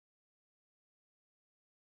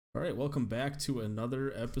All right, welcome back to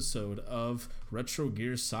another episode of Retro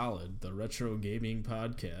Gear Solid, the retro gaming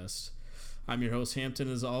podcast. I'm your host,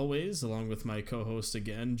 Hampton, as always, along with my co host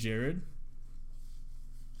again, Jarrad.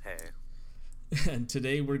 Hey. And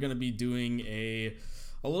today we're going to be doing a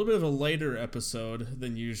little bit of a lighter episode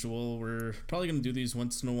than usual. We're probably going to do these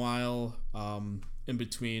once in a while, in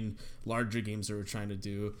between larger games that we're trying to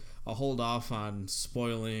do. I'll hold off on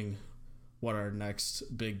spoiling what our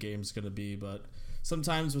next big game's going to be, but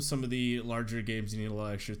sometimes with some of the larger games, you need a little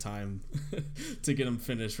extra time to get them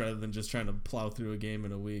finished rather than just trying to plow through a game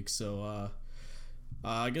in a week. So,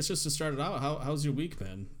 I guess just to start it out, how's your week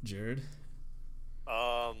been, Jarrad?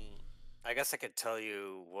 I guess I could tell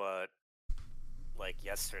you what,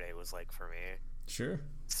 yesterday was like for me. Sure.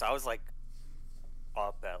 So I was,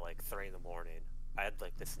 up at, 3 in the morning. I had,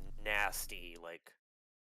 this nasty,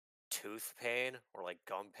 tooth pain or,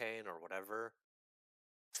 gum pain or whatever.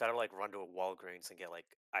 So I had to, run to a Walgreens and get,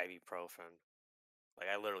 ibuprofen.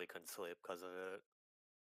 I literally couldn't sleep because of it.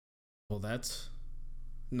 Well, that's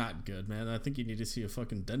not good, man. I think you need to see a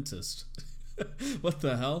fucking dentist. What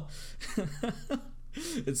the hell?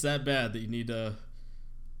 It's that bad that you need to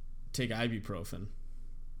take ibuprofen.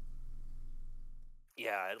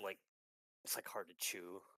 Yeah, it's, hard to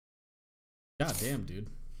chew. God damn, dude.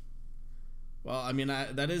 Well, I mean,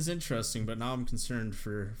 that is interesting, but now I'm concerned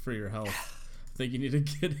for your health. I think you need to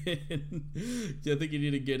get in. Yeah, I think you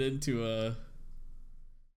need to get into a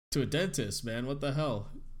dentist, man. What the hell?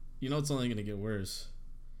 You know it's only gonna get worse.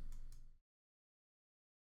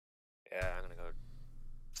 Yeah, I'm gonna go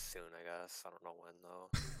soon, I guess. I don't know when, though.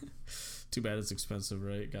 Too bad it's expensive,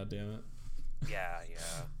 right? God damn it. Yeah.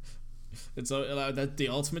 It's that the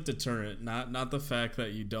ultimate deterrent. Not the fact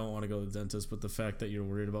that you don't want to go to the dentist, but the fact that you're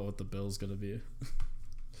worried about what the bill's gonna be.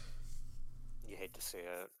 You hate to see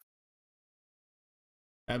it.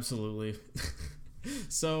 Absolutely.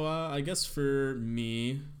 So I guess for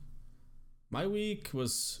me, my week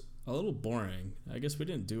was a little boring. I guess we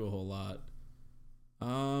didn't do a whole lot.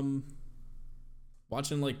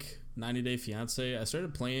 Watching 90 Day Fiance. I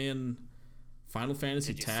started playing Final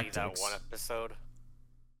Fantasy Tactics. Did you see that one episode?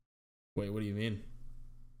 Wait, what do you mean?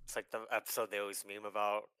 It's like the episode they always meme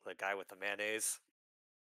about, the guy with the mayonnaise.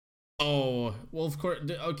 Oh, well, of course.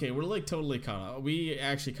 Okay, we're totally caught up. We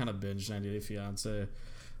actually kind of binged 90 Day Fiance.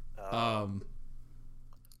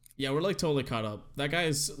 Yeah, we're totally caught up. That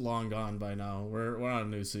guy's long gone by now. We're on a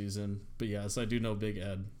new season. But yes, I do know Big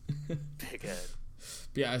Ed. Big Ed.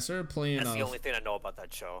 But yeah, I started playing. That's the only thing I know about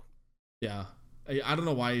that show. Yeah, I don't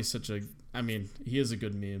know why he's such a. I mean, he is a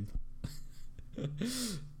good meme.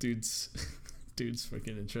 dude's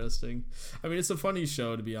freaking interesting. I mean, it's a funny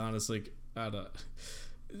show, to be honest. I don't.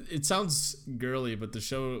 It sounds girly, but the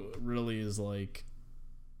show really is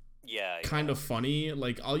yeah, kind of funny.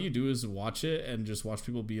 All you do is watch it and just watch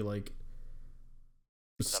people be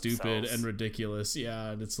stupid themselves. And ridiculous.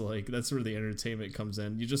 Yeah, and it's that's where the entertainment comes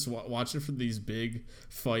in. You just watch it for these big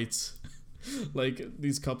fights.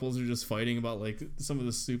 These couples are just fighting about some of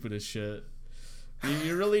the stupidest shit.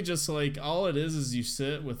 You're really just all it is you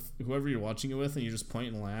sit with whoever you're watching it with and you just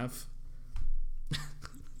point and laugh.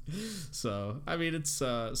 So I mean, it's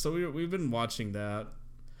so we've been watching that.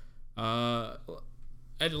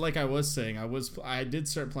 And like I was saying, I did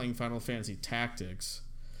start playing Final Fantasy Tactics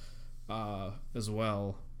as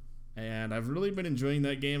well, and I've really been enjoying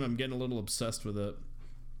that game. I'm getting a little obsessed with it,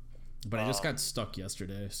 but I just got stuck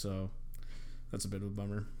yesterday, so that's a bit of a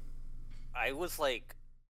bummer. I was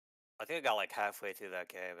I think I got halfway through that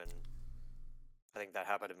game, and I think that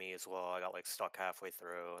happened to me as well. I got stuck halfway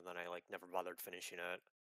through, and then I never bothered finishing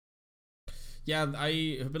it. Yeah,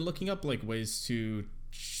 I have been looking up ways to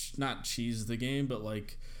not cheese the game, but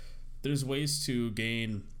there's ways to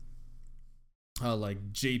gain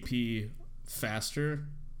JP faster.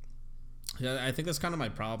 Yeah, I think that's kind of my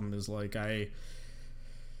problem is I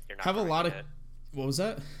have a lot of it. What was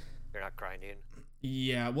that? You're not grinding.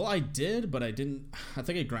 Yeah, well, I did, but I didn't. I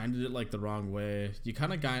think I grinded it the wrong way. You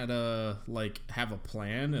kind of gotta have a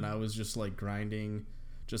plan, and I was just grinding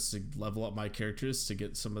just to level up my characters to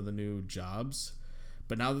get some of the new jobs.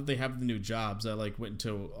 But now that they have the new jobs, I went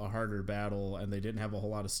into a harder battle, and they didn't have a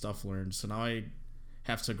whole lot of stuff learned. So now I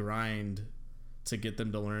have to grind to get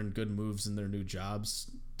them to learn good moves in their new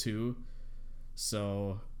jobs too.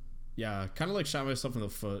 So yeah, kind of shot myself in the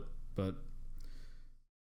foot, but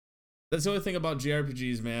that's the only thing about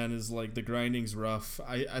JRPGs, man, is the grinding's rough.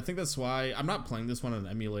 I think that's why I'm not playing this one on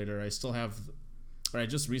an emulator. I still have, or I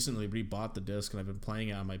just recently rebought the disc, and I've been playing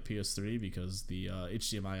it on my PS3 because the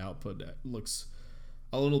HDMI output looks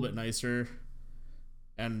a little bit nicer.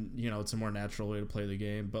 and it's a more natural way to play the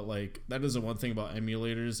game. But like that is the one thing about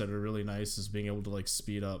emulators that are really nice, is being able to like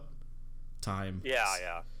speed up time.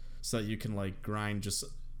 Yeah. So that you can like grind just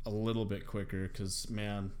a little bit quicker, because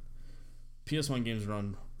man, PS1 games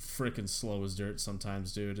run freaking slow as dirt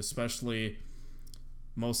sometimes, dude. Especially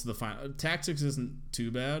most of the final tactics isn't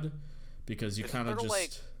too bad, because you kind of just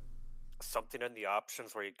like something in the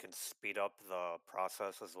options where you can speed up the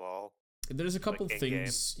process as well. There's a couple like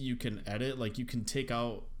things you can edit, like you can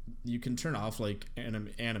turn off like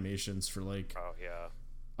animations for like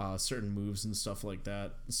certain moves and stuff like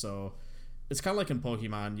that. So it's kind of like in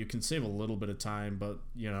Pokemon, you can save a little bit of time, but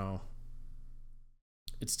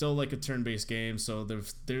it's still like a turn-based game, so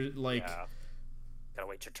they're like gotta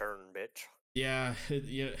wait your turn, bitch. Yeah,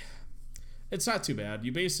 it's not too bad.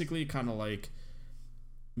 You basically kind of like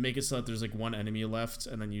make it so that there's like one enemy left,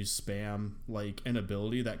 and then you spam like an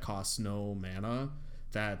ability that costs no mana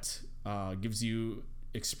that gives you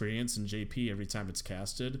experience and JP every time it's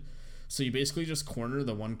casted. So you basically just corner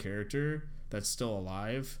the one character that's still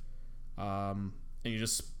alive, and you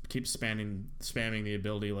just keep spamming the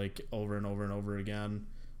ability like over and over and over again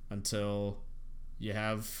until you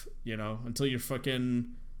have until you're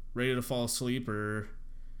fucking ready to fall asleep, or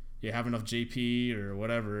you have enough JP or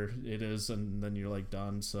whatever it is, and then you're like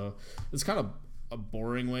done. So it's kind of a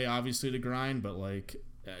boring way, obviously, to grind, but like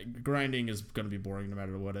grinding is going to be boring no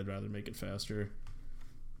matter what. I'd rather make it faster.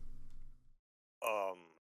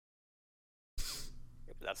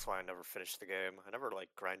 That's why I never finished the game. I never like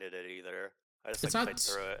grinded it either. I just played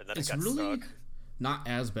through it, and then it got really stuck. Not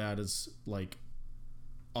as bad as like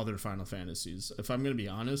other Final Fantasies, if I'm going to be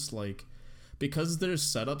honest. Like, because there's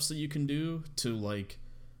setups that you can do to like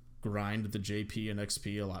grind the JP and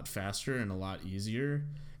XP a lot faster and a lot easier,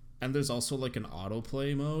 and there's also like an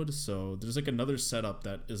autoplay mode, so there's like another setup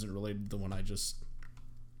that isn't related to the one I just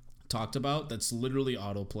talked about, that's literally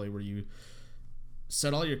autoplay, where you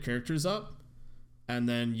set all your characters up and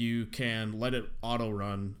then you can let it auto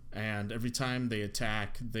run, and every time they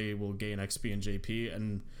attack they will gain XP and JP,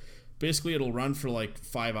 and basically it'll run for like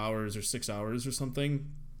 5 hours or 6 hours or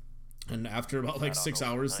something, and after about like 6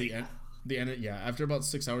 hours after about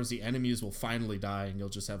 6 hours the enemies will finally die, and you'll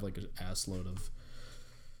just have like an ass load of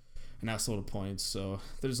points. So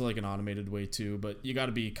there's like an automated way too, but you got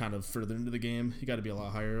to be kind of further into the game. You got to be a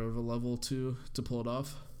lot higher of a level to pull it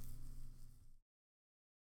off.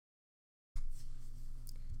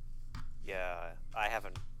 Yeah, I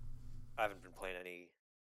haven't been playing any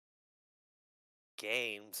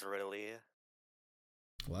games really.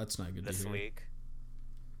 Well, that's not good this week.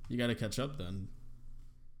 You got to catch up then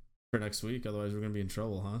for next week, otherwise we're gonna be in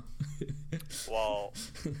trouble, huh? Well,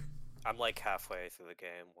 I'm like halfway through the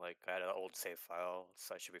game. Like, I had an old save file,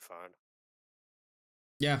 so I should be fine.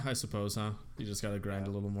 Yeah, I suppose, huh? You just gotta grind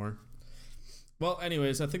a little more. Well,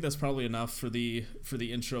 anyways, I think that's probably enough for the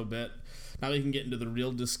intro bit. Now we can get into the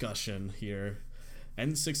real discussion here.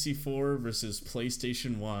 N64 versus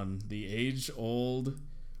PlayStation 1, the age-old,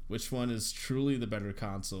 which one is truly the better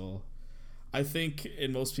console? I think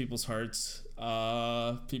in most people's hearts,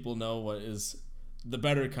 people know what is the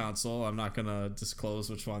better console. I'm not gonna disclose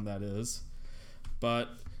which one that is, but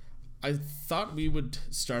I thought we would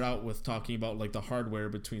start out with talking about like the hardware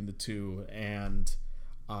between the two, and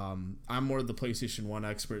I'm more of the PlayStation 1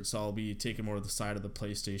 expert, so I'll be taking more of the side of the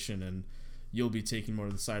PlayStation, and you'll be taking more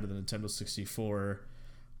of the side of the Nintendo 64.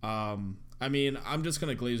 I mean, I'm just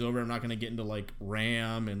gonna glaze over. I'm not gonna get into like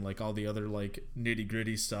RAM and like all the other like nitty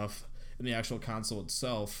gritty stuff in the actual console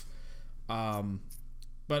itself.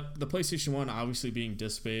 But the PlayStation 1, obviously being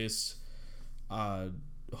disk-based,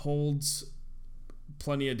 holds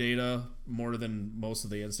plenty of data, more than most of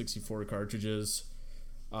the N64 cartridges.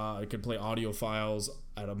 It can play audio files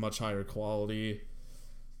at a much higher quality.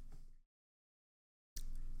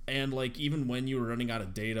 And like, even when you were running out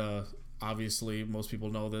of data, obviously most people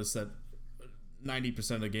know this, that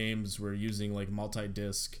 90% of the games were using like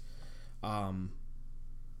multi-disc.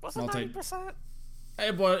 Was it 90%?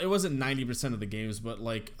 It wasn't 90% of the games, but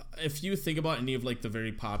like, if you think about any of like the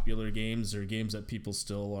very popular games, or games that people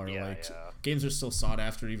still are games are still sought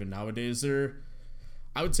after even nowadays,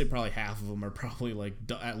 I would say probably half of them are probably like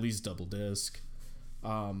at least double disc.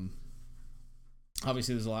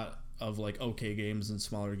 Obviously there's a lot of like okay games and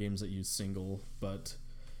smaller games that use single, but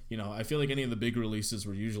I feel like any of the big releases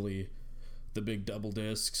were usually the big double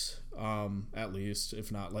discs, at least,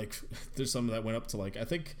 if not like there's some that went up to like, I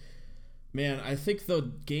think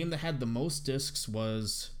the game that had the most discs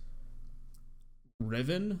was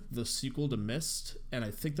Riven, the sequel to Myst, and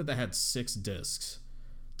I think that had 6 discs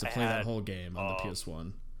to play that whole game on the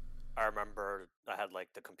PS1. I remember I had like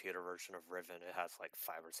the computer version of Riven. It has like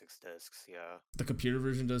 5 or 6 discs. Yeah, The computer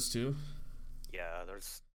version does too. yeah.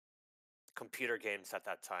 There's computer games at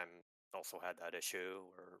that time also had that issue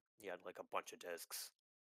where you had like a bunch of discs.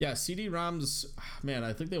 Yeah, CD-ROMs, man,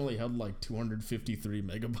 I think they only held like 253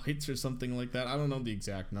 megabytes or something like that. I don't know the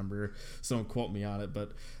exact number, so don't quote me on it,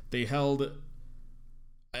 but they held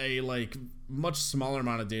a like much smaller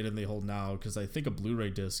amount of data than they hold now, because I think a Blu-ray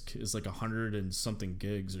disc is like 100 and something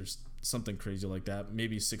gigs or something crazy like that,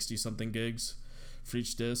 maybe 60 something gigs for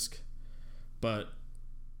each disc. But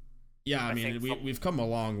yeah, I mean, we've come a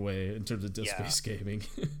long way in terms of disc-based gaming.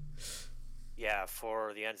 Yeah,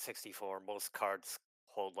 for the N64, most cards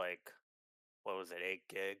hold like, what was it, 8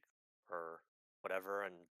 gig or whatever,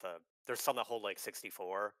 and there's some that hold like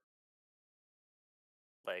 64,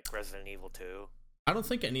 like Resident Evil 2 I don't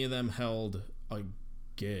think any of them held a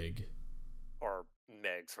gig. or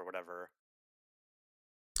megs or whatever.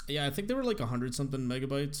 Yeah, I think they were like 100 something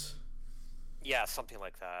megabytes. Yeah, something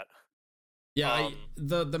like that. Yeah,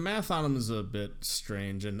 the math on them is a bit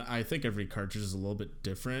strange, and I think every cartridge is a little bit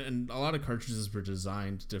different, and a lot of cartridges were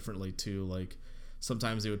designed differently too. Like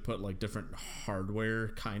sometimes they would put like different hardware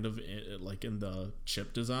kind of like in the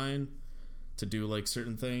chip design to do like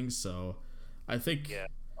certain things. So I think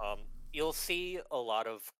you'll see a lot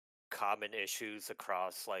of common issues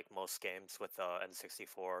across like most games with the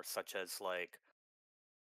N64, such as like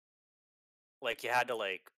you had to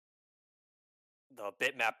like the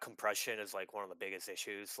bitmap compression is like one of the biggest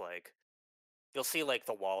issues. Like you'll see like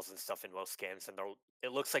the walls and stuff in most games, and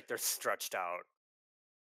it looks like they're stretched out,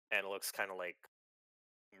 and it looks kind of like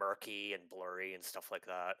murky and blurry and stuff like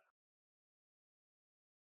that.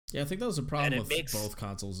 Yeah, I think that was a problem with both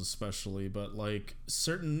consoles especially, but like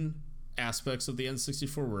certain aspects of the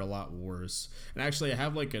N64 were a lot worse. And actually I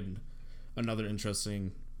have like another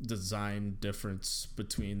interesting design difference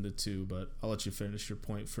between the two, but I'll let you finish your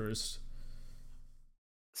point first.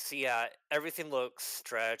 So yeah, everything looks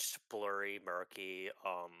stretched, blurry, murky.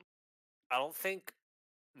 I don't think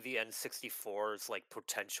the N64's like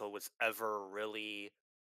potential was ever really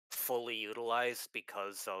fully utilized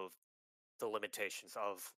because of the limitations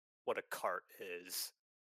of what a cart is.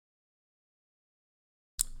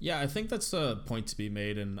 Yeah, I think that's a point to be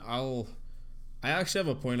made, and I actually have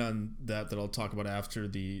a point on that I'll talk about after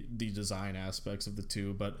the design aspects of the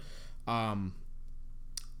two, but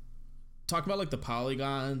talk about like the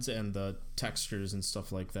polygons and the textures and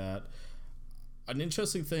stuff like that. An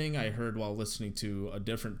interesting thing I heard while listening to a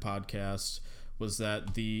different podcast was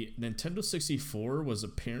that the Nintendo 64 was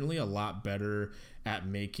apparently a lot better at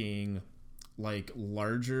making like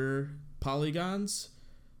larger polygons,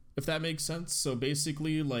 if that makes sense. So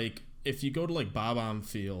basically, like if you go to like Bob-omb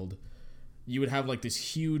Field, you would have like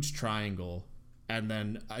this huge triangle, and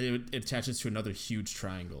then it attaches to another huge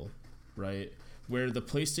triangle, right? Where the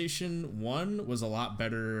PlayStation 1 was a lot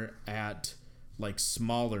better at like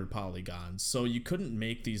smaller polygons. So you couldn't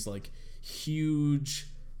make these like huge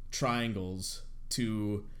triangles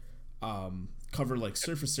to cover like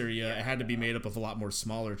surface area. It had to be made up of a lot more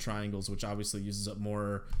smaller triangles, which obviously uses up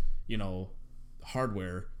more,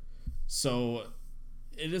 hardware. So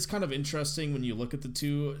it is kind of interesting when you look at the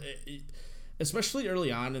two, especially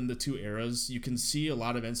early on in the two eras. You can see a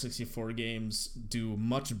lot of N64 games do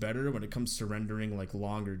much better when it comes to rendering like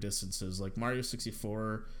longer distances. Like Mario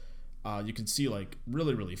 64, you can see like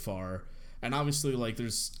really, really far. And obviously, like,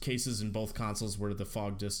 there's cases in both consoles where the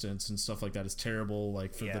fog distance and stuff like that is terrible.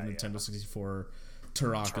 Like, for the Nintendo 64,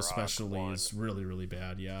 Turok especially is really, really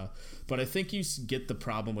bad, yeah. But I think you get the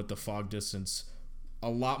problem with the fog distance a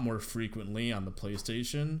lot more frequently on the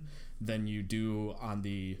PlayStation than you do on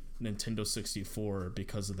the Nintendo 64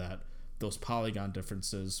 because of those polygon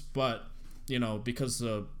differences. But, because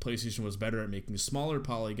the PlayStation was better at making smaller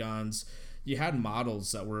polygons, you had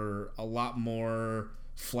models that were a lot more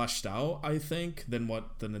fleshed out, I think, than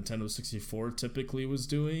what the Nintendo 64 typically was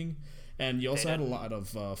doing. And you also had a lot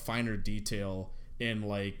of finer detail in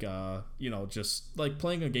like just like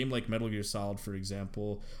playing a game like Metal Gear Solid, for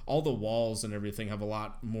example. All the walls and everything have a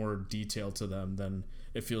lot more detail to them than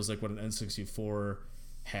it feels like what an N64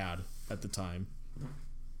 had at the time.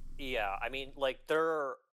 Yeah, I mean, like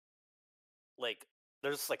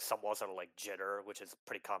there's like some walls that are like jitter, which is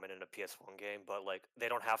pretty common in a PS1 game, but like they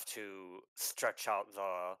don't have to stretch out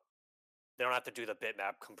they don't have to do the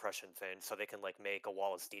bitmap compression thing, so they can like make a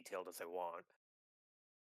wall as detailed as they want.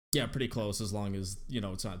 Yeah, pretty close, as long as,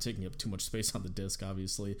 it's not taking up too much space on the disc,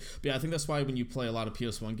 obviously. But yeah, I think that's why when you play a lot of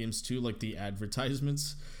PS1 games too, like the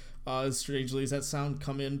advertisements, strangely as that sound,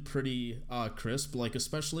 come in pretty crisp. Like,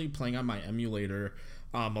 especially playing on my emulator,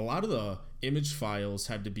 a lot of the image files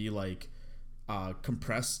had to be like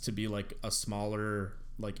compressed to be like a smaller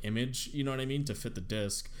like image, you know what I mean, to fit the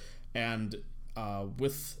disc. And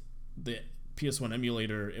with the PS1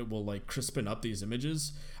 emulator, it will like crispen up these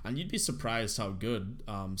images, and you'd be surprised how good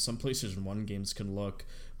some PlayStation 1 games can look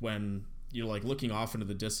when you're like looking off into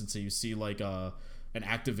the distance and you see like an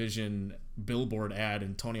Activision billboard ad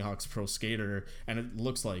in Tony Hawk's Pro Skater, and it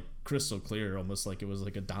looks like crystal clear, almost like it was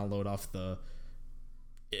like a download off the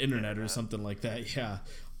internet or something like that. Yeah.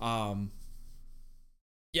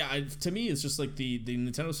 To me, it's just like the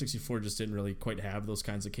Nintendo 64 just didn't really quite have those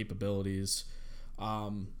kinds of capabilities.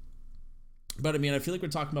 But I mean, I feel like we're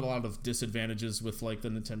talking about a lot of disadvantages with like the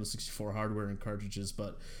Nintendo 64 hardware and cartridges,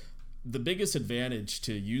 but the biggest advantage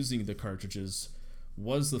to using the cartridges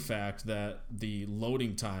was the fact that the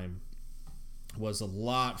loading time was a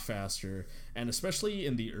lot faster, and especially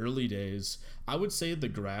in the early days, I would say the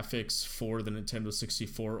graphics for the Nintendo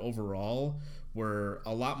 64 overall were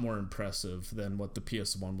a lot more impressive than what the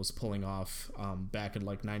PS1 was pulling off back in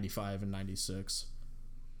like 95 and 96.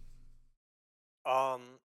 Um,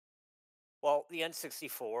 well, the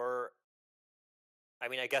N64, I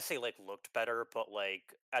mean, I guess they like looked better, but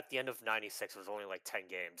like at the end of '96, it was only like 10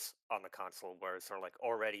 games on the console, whereas there are like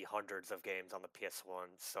already hundreds of games on the PS1.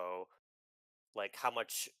 So, like, how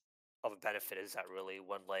much of a benefit is that really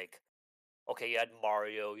when like, okay, you had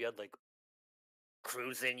Mario, you had like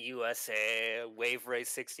Cruisin' USA, Wave Race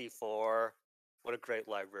 64. What a great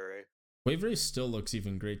library. Wave Race still looks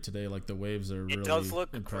even great today. Like the waves are It does really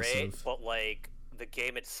look great, impressive. but like the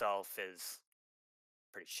game itself is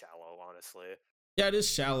pretty shallow, honestly. Yeah, it is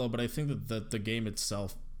shallow, but I think that the game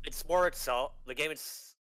itself. It's more itself. The game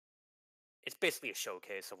it's basically a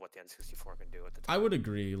showcase of what the N64 can do at the I time. would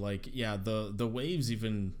agree. Like, yeah, the waves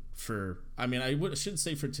even for. I mean, shouldn't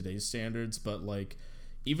say for today's standards, but like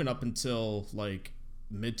even up until like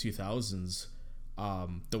mid 2000s,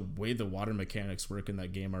 the way the water mechanics work in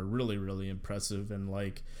that game are really really impressive. And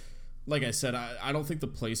like I said, I don't think the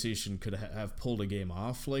PlayStation could have pulled a game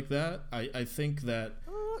off like that. I think that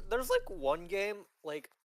There's like one game, like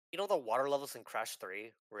the water levels in Crash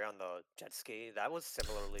 3, where you're on the jet ski. That was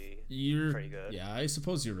similarly you're pretty good. yeah, I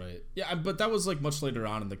suppose you're right. Yeah, but that was like much later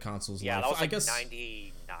on in the console's Yeah, life. that was I like guess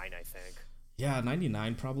 99, I think. yeah,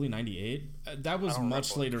 99, probably 98. That I was don't remember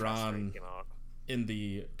much when later Crash 3 on came out. in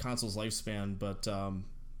the console's lifespan, but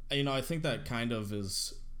I think that kind of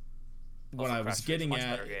is what Also, I was Crash 3 is a getting much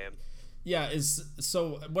at. better game. Yeah, is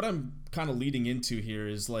so what I'm kind of leading into here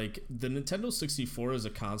is like the Nintendo 64 as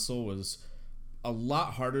a console was a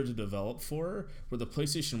lot harder to develop for, where the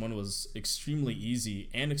PlayStation 1 was extremely easy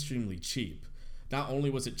and extremely cheap. Not only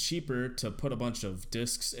was it cheaper to put a bunch of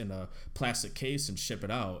discs in a plastic case and ship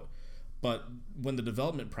it out, but when the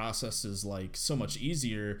development process is like so much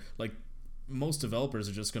easier, like most developers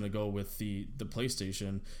are just going to go with the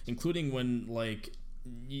PlayStation, including when like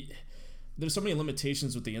there's so many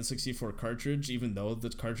limitations with the N64 cartridge, even though the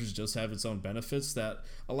cartridge does have its own benefits, that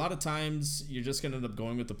a lot of times you're just going to end up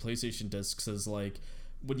going with the PlayStation discs as like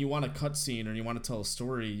when you want a cutscene or you want to tell a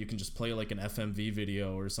story, you can just play like an FMV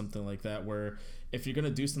video or something like that. Where if you're going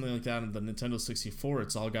to do something like that on the Nintendo 64,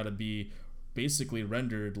 it's all got to be basically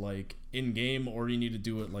rendered like in game, or you need to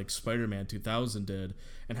do it like Spider-Man 2000 did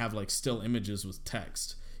and have like still images with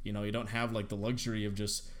text. You don't have like the luxury of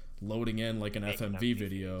just loading in like an Making FMV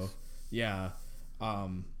video. MVVs. Yeah.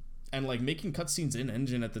 And like making cutscenes in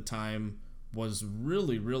engine at the time was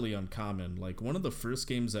really really uncommon. Like one of the first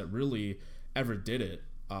games that really ever did it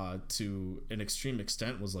to an extreme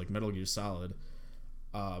extent was like Metal Gear Solid.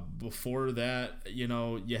 Before that, you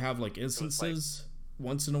have like It was like instances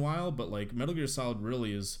once in a while, but like Metal Gear Solid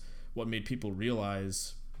really is what made people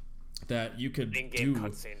realize that you could in-game do.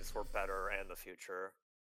 cutscenes were better and the future.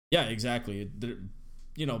 Yeah, exactly.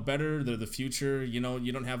 Better. They're the future. You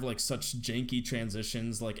don't have like such janky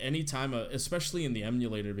transitions. Like anytime, especially in the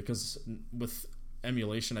emulator, because with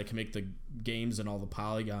emulation, I can make the games and all the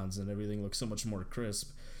polygons and everything look so much more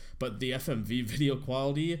crisp. But the FMV video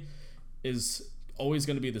quality is always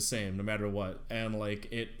going to be the same no matter what. And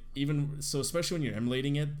like it, even so, especially when you're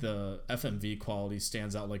emulating it, the FMV quality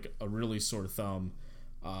stands out like a really sore thumb.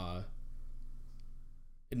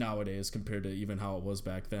 Nowadays compared to even how it was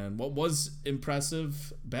back then. What was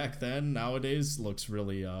impressive back then nowadays looks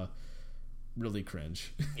really really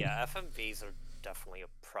cringe. Yeah, FMVs are definitely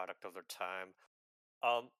a product of their time.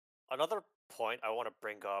 Um, Another point I want to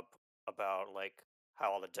bring up about like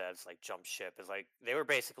how all the devs like jump ship is like they were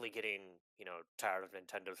basically getting tired of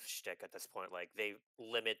Nintendo's shtick at this point. Like they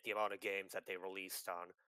limit the amount of games that they released on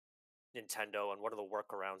Nintendo, and one of the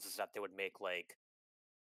workarounds is that they would make like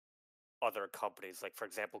other companies. Like for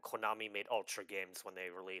example, Konami made Ultra games when they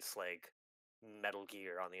released like Metal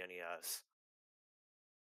Gear on the NES.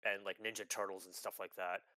 and like Ninja Turtles and stuff like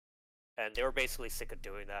that. And they were basically sick of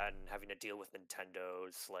doing that and having to deal with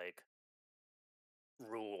Nintendo's like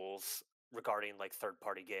rules regarding like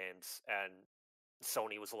third-party games, and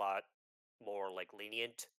Sony was a lot more like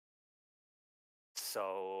lenient.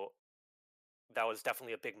 So that was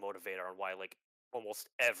definitely a big motivator on why like almost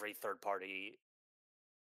every third-party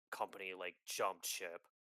company like jumped ship.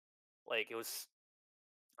 Like it was,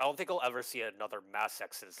 I don't think I'll ever see another mass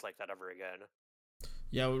exodus like that ever again.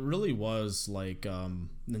 Yeah, it really was like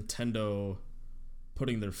Nintendo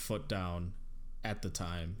putting their foot down at the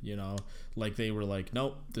time, you know, like they were like,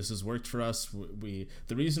 nope, this has worked for us. We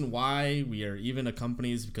the reason why we are even a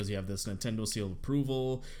company is because you have this Nintendo seal of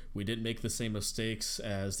approval. We didn't make the same mistakes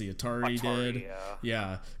as the Atari did.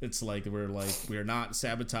 Yeah, it's like we're not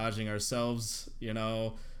sabotaging ourselves, you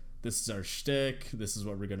know. This is our shtick. This is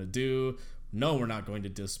what we're gonna do. No, we're not going to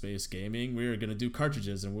disc-based gaming. We're going to do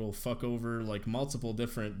cartridges, and we'll fuck over like multiple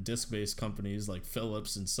different disc-based companies like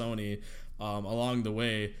Philips and Sony along the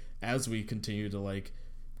way as we continue to like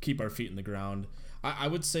keep our feet in the ground. I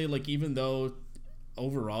would say like even though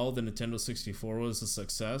overall the Nintendo 64 was a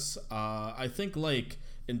success, I think like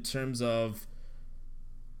in terms of,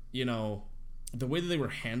 you know, the way that they were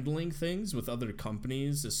handling things with other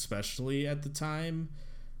companies, especially at the time,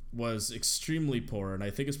 was extremely poor, and I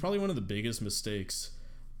think it's probably one of the biggest mistakes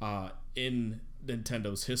in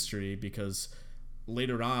Nintendo's history, because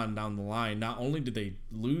later on down the line, not only did they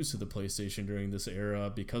lose to the PlayStation during this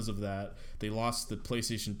era because of that, they lost the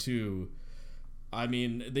PlayStation 2. I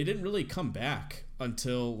mean, they didn't really come back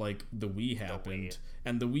until like the Wii happened,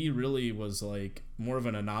 and the Wii really was like more of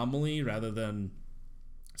an anomaly rather than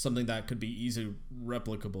something that could be easily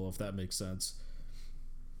replicable, if that makes sense.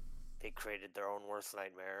 They created their own worst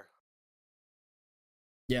nightmare.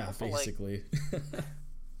 Yeah, also, basically. Like,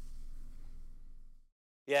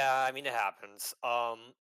 yeah, I mean it happens. I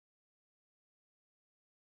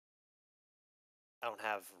don't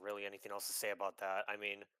have really anything else to say about that. I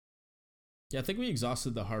mean, yeah, I think we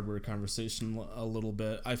exhausted the hardware conversation a little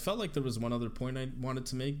bit. I felt like there was one other point I wanted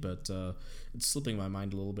to make, but it's slipping my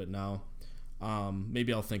mind a little bit now.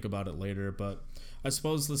 Maybe I'll think about it later, but I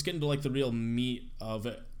suppose let's get into like the real meat of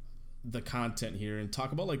it, the content here, and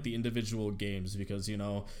talk about like the individual games, because, you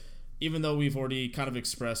know, even though we've already kind of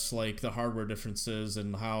expressed like the hardware differences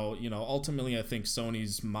and how, you know, ultimately I think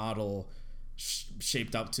Sony's model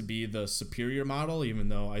shaped up to be the superior model, even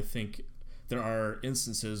though I think there are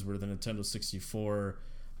instances where the Nintendo 64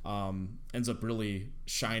 ends up really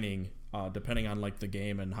shining depending on like the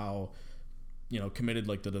game and how, you know, committed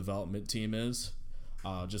like the development team is,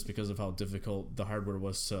 just because of how difficult the hardware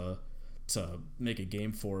was to make a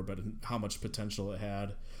game for, but how much potential it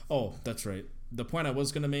had. Oh, that's right. The point I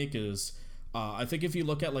was going to make is I think if you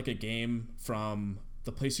look at like a game from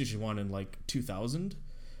the PlayStation 1 in like 2000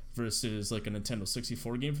 versus like a Nintendo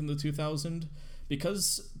 64 game from the 2000,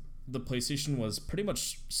 because the PlayStation was pretty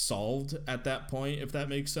much solved at that point, if that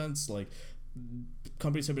makes sense. Like,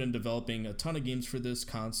 companies have been developing a ton of games for this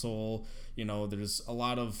console. You know, there's a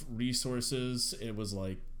lot of resources. It was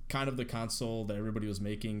like kind of the console that everybody was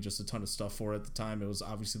making just a ton of stuff for at the time. It was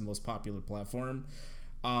obviously the most popular platform.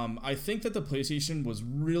 I think that the PlayStation was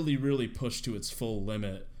really, really pushed to its full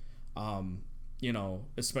limit, you know,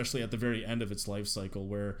 especially at the very end of its life cycle,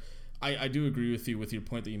 where I do agree with you with your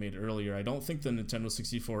point that you made earlier. I don't think the Nintendo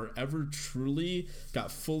 64 ever truly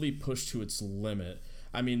got fully pushed to its limit.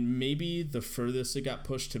 I mean, maybe the furthest it got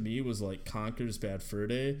pushed to me was like Conker's Bad Fur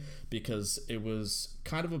Day, because it was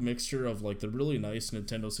kind of a mixture of like the really nice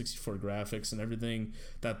Nintendo 64 graphics and everything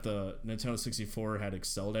that the Nintendo 64 had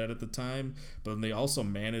excelled at the time, but they also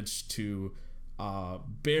managed to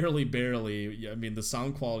barely, I mean, the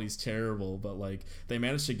sound quality is terrible, but like they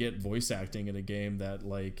managed to get voice acting in a game that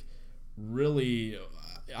like really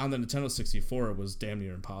on the Nintendo 64 it was damn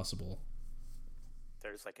near impossible.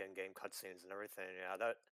 There's like in-game cutscenes and everything. Yeah,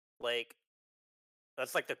 that like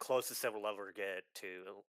that's like the closest it will ever get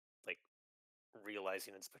to like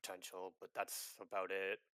realizing its potential, but that's about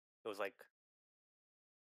it. It was like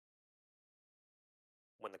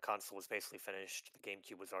when the console was basically finished, the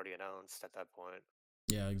GameCube was already announced at that point.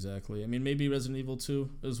 Yeah, exactly. I mean, maybe Resident Evil 2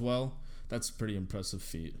 as well. That's a pretty impressive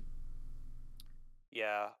feat.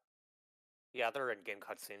 Yeah. Yeah, they're in-game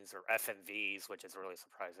cutscenes or FMVs, which is really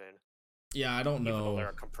surprising. Yeah, I don't know. Even though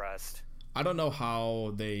they're compressed. I don't know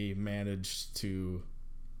how they managed to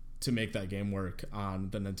make that game work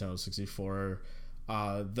on the Nintendo 64.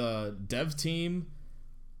 The dev team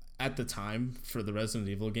at the time for the Resident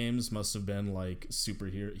Evil games must have been like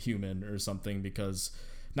superhuman or something, because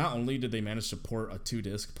not only did they manage to port a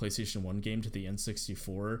 2-disc PlayStation 1 game to the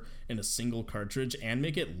N64 in a single cartridge and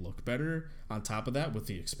make it look better on top of that with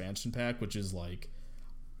the expansion pack, which is like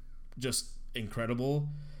just incredible.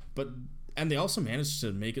 But and they also managed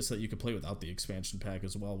to make it so that you could play without the expansion pack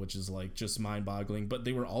as well, which is like just mind-boggling. But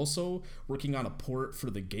they were also working on a port for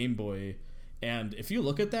the Game Boy, and if you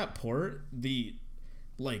look at that port, the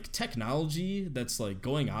like technology that's like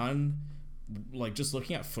going on, like just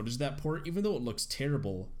looking at footage of that port, even though it looks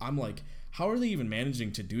terrible, I'm like, how are they even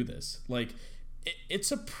managing to do this? Like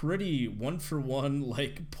it's a pretty one for one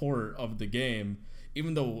like port of the game,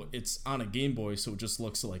 even though it's on a Game Boy, so it just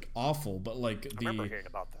looks like awful. But like I remember hearing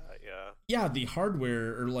about that. Yeah. Yeah, the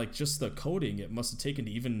hardware or like just the coding it must have taken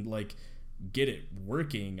to even like get it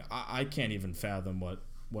working. I can't even fathom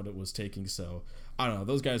what it was taking. So I don't know.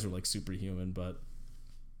 Those guys were like superhuman. But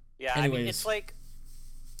Yeah, anyways, I mean, it's like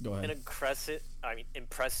go ahead. an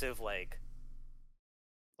impressive like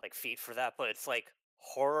feat for that, but it's like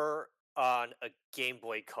horror on a Game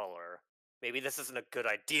Boy Color. Maybe this isn't a good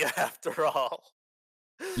idea after all.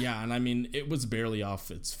 Yeah, and I mean it was barely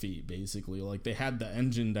off its feet basically. Like they had the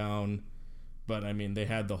engine down, but I mean they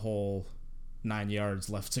had the whole 9 yards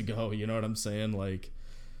left to go. You know what I'm saying? Like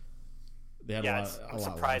they had Yeah, a I'm lot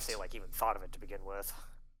surprised left. they like even thought of it to begin with.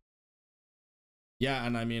 Yeah,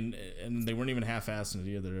 and I mean, and they weren't even half-assing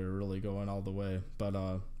it either. They were really going all the way. But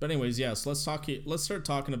anyways, yeah. So let's start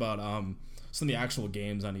talking about some of the actual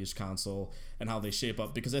games on each console and how they shape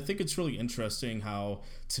up, because I think it's really interesting how,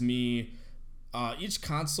 to me, each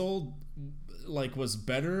console like was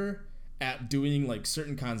better at doing like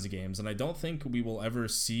certain kinds of games, and I don't think we will ever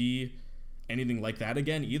see anything like that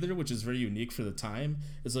again either, which is very unique for the time.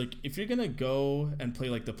 Is like if you're gonna go and play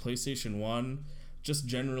like the PlayStation 1, just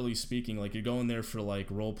generally speaking, like you're going there for like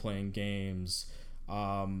role-playing games,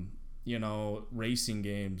 racing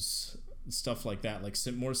games, stuff like that, like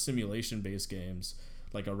more simulation-based games,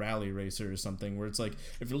 like a rally racer or something, where it's like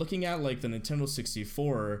if you're looking at like the Nintendo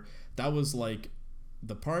 64, that was like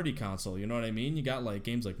the party console. You know what I mean? You got like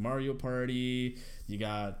games like Mario Party, you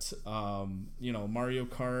got Mario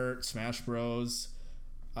Kart, Smash Bros.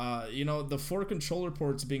 The 4 controller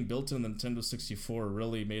ports being built in the Nintendo 64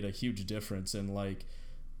 really made a huge difference in like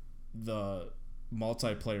the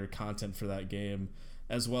multiplayer content for that game,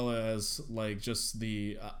 as well as like just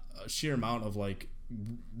the sheer amount of like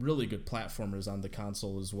really good platformers on the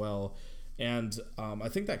console as well. And I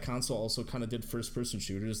think that console also kind of did first-person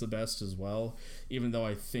shooters the best as well, even though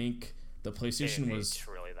I think the PlayStation They was aged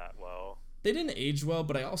really that well. they didn't age well,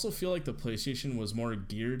 but I also feel like the PlayStation was more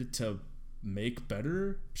geared to make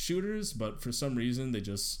better shooters, but for some reason the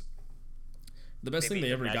best Maybe thing they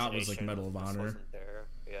the ever got was like imagination Medal of just Honor. wasn't there.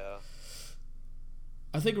 Yeah.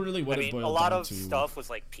 I think really what I it mean, a boiled lot down of to, stuff was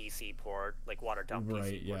like PC port, like watered down right,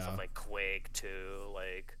 PC ports yeah. of like Quake 2,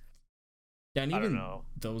 like Yeah, and I don't even know.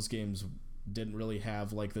 those games didn't really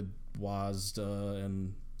have like the WASD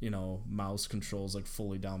and mouse controls like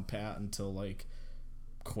fully down pat until like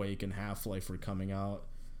Quake and Half-Life were coming out.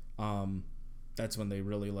 That's when they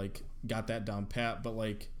really like got that down pat. But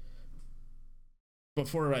like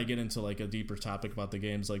before I get into like a deeper topic about the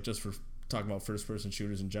games, like just for talking about first person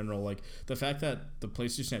shooters in general, like the fact that the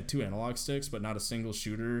PlayStation had 2 analog sticks but not a single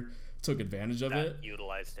shooter took advantage of That it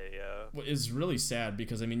utilized it, yeah. is really sad,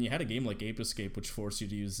 because I mean you had a game like Ape Escape which forced you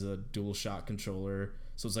to use the dual shot controller.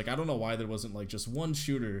 So it's like I don't know why there wasn't like just one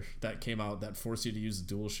shooter that came out that forced you to use the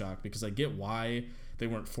dual shock, because I get why they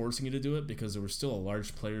weren't forcing you to do it, because there was still a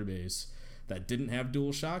large player base that didn't have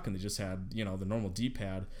dual shock and they just had the normal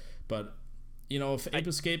D-pad. But if Ape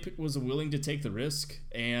Escape was willing to take the risk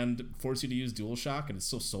and force you to use dual shock and it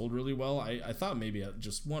still sold really well, I thought maybe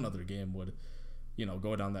just one other game would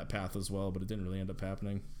go down that path as well, but it didn't really end up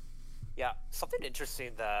happening. Yeah, something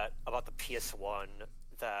interesting that about the PS1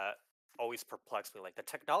 that always perplexed me, like the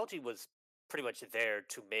technology was pretty much there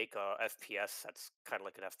to make a FPS that's kind of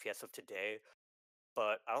like an FPS of today,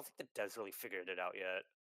 but I don't think the devs really figured it out yet,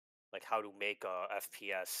 like how to make a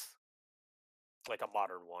FPS like a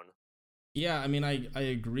modern one. Yeah, I mean, I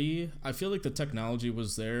agree. I feel like the technology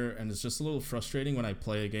was there, and it's just a little frustrating when I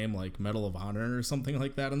play a game like Medal of Honor or something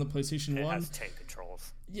like that on the PlayStation It 1. has tank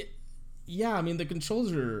controls. Yeah, yeah, I mean, the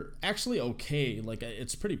controls are actually okay. Like,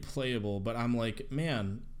 it's pretty playable, but I'm like,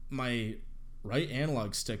 man, my right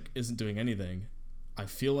analog stick isn't doing anything. I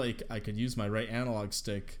feel like I could use my right analog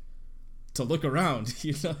stick to look around.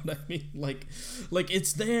 You know what I mean? Like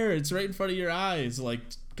it's there. It's right in front of your eyes. Like,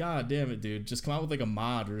 god damn it, dude. Just come out with like a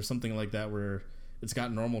mod or something like that where it's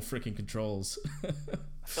got normal freaking controls. I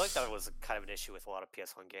feel like that was kind of an issue with a lot of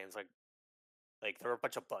PS1 games. Like there were a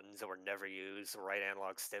bunch of buttons that were never used. The right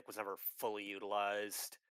analog stick was never fully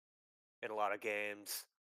utilized in a lot of games.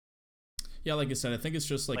 Yeah, like I said, I think it's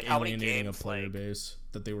just like Like, how many alienating a games, player like, base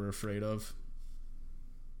that they were afraid of.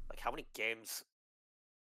 how many games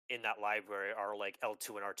in that library are like L2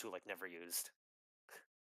 and R2 like never used?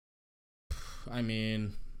 I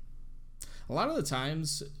mean, a lot of the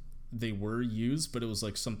times they were used, but it was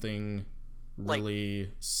like something Like,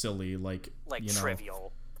 really silly, like,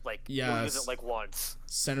 trivial. Like, yeah, you'll use it like once.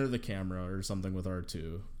 center the camera or something with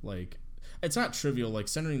R2. Like, it's not trivial. Like,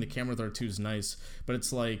 centering the camera with R2 is nice, but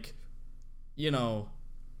it's like, you know,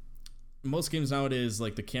 most games nowadays,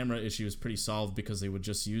 like, the camera issue is pretty solved because they would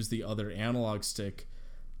just use the other analog stick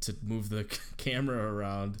to move the camera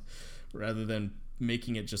around rather than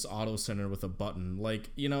making it just auto center with a button. Like,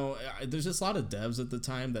 there's just a lot of devs at the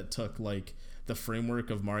time that took like the framework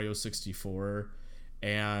of Mario 64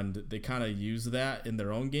 and they kind of used that in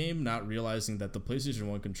their own game, not realizing that the PlayStation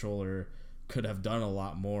 1 controller could have done a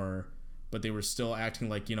lot more, but they were still acting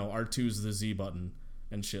like, R2 is the Z button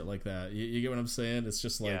and shit like that. You get what I'm saying? It's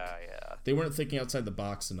just like, yeah. They weren't thinking outside the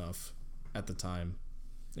box enough at the time,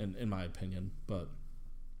 in my opinion. But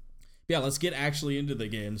yeah, let's get actually into the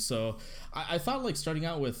game. So I thought like starting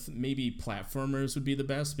out with maybe platformers would be the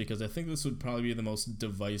best, because I think this would probably be the most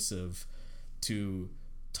divisive to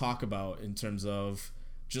talk about in terms of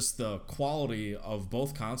just the quality of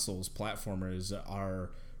both consoles. Platformers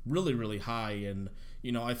are really, really high, and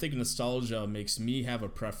I think nostalgia makes me have a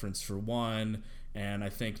preference for one, and I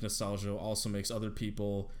think nostalgia also makes other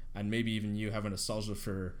people, and maybe even you, have a nostalgia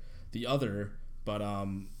for the other. But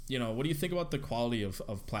what do you think about the quality of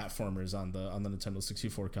platformers on the Nintendo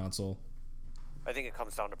 64 console? I think it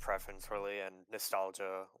comes down to preference, really, and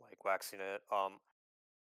nostalgia, like waxing it.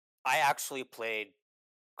 I actually played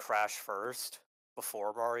Crash first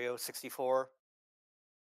before Mario 64.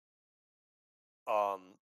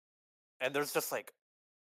 And there's just like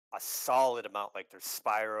a solid amount. Like, there's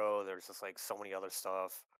Spyro. There's just like so many other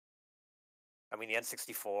stuff. I mean, the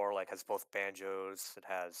N64 like has both banjos. It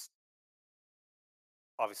has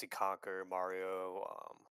obviously Conker, Mario,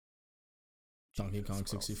 Donkey Jesus, Kong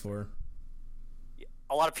what else? 64. Yeah,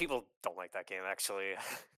 a lot of people don't like that game, actually.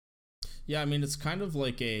 Yeah, I mean, it's kind of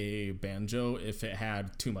like a banjo if it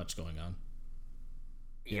had too much going on.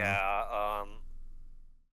 Yeah, I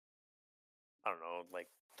don't know, like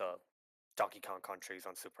the Donkey Kong countries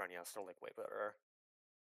on Super NES are like way better.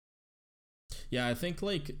 Yeah, I think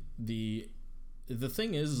like the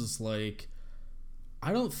thing is like,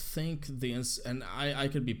 I don't think and I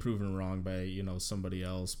could be proven wrong by somebody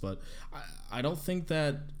else, but I don't think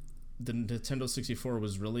that the Nintendo 64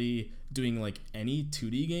 was really doing like any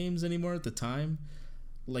 2D games anymore at the time.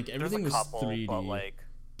 Like, everything was couple, 3D,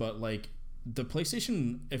 but like the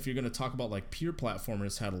PlayStation, if you're going to talk about like pure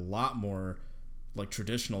platformers, had a lot more like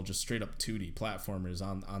traditional, just straight up 2D platformers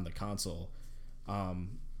on the console.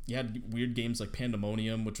 You had weird games like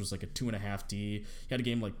Pandemonium, which was like a 2.5D. You had a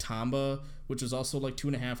game like Tomba, which was also like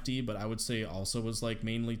 2.5D, but I would say also was like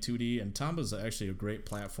mainly 2D. And Tomba is actually a great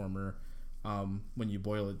platformer when you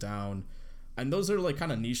boil it down. And those are like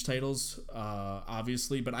kind of niche titles,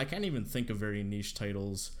 obviously, but I can't even think of very niche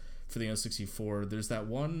titles for the N64. There's that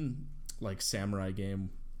one like samurai game.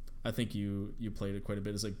 I think you played it quite a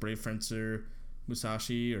bit. It's like Brave Fencer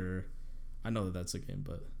Musashi, or I know that's a game,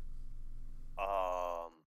 but I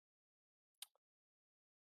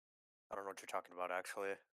don't know what you're talking about,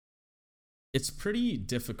 actually. it's pretty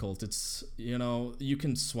difficult. It's you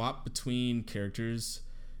can swap between characters.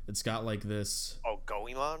 It's got like this. Oh,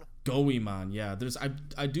 Goemon? Goemon, yeah. There's I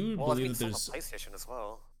do believe that there's PlayStation as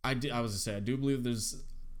well. I was gonna say I do believe there's,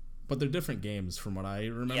 but they're different games from what I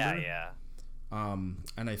remember. Yeah.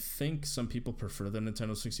 And I think some people prefer the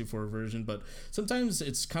Nintendo 64 version, but sometimes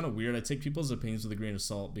it's kind of weird. I take people's opinions with a grain of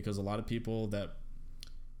salt, because a lot of people that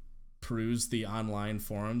peruse the online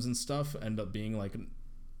forums and stuff end up being like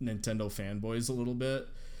Nintendo fanboys a little bit.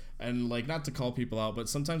 And like, not to call people out, but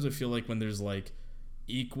sometimes I feel like when there's like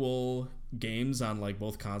equal games on like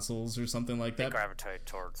both consoles or something like that, they gravitate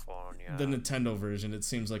towards one. Yeah, the Nintendo version, it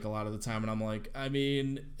seems like a lot of the time, and I'm like, I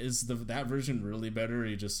mean, is that version really better, or are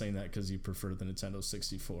you just saying that because you prefer the Nintendo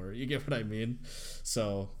 64? You get what I mean?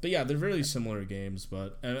 So, but yeah, they're very similar games,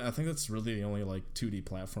 but I think that's really the only like 2D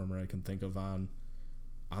platformer I can think of on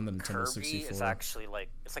the Nintendo 64. Kirby is actually like,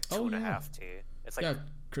 it's like 2.5D. It's like,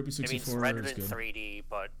 Kirby 64 it's rendered in good. 3D,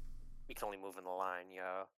 but you can only move in the line.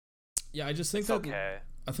 Yeah, I just think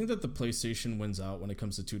I think that the PlayStation wins out when it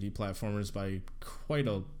comes to 2D platformers by quite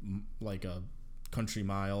a country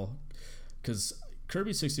mile, because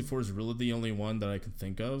Kirby 64 is really the only one that I can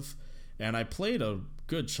think of, and I played a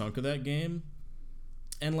good chunk of that game,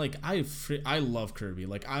 and like I love Kirby.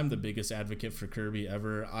 Like, I'm the biggest advocate for Kirby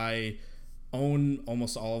ever. I own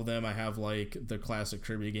almost all of them. I have like the classic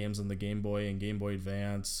Kirby games on the Game Boy and Game Boy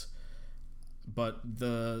Advance, but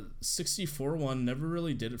the 64 one never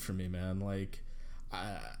really did it for me, man. Like,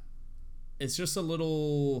 it's just a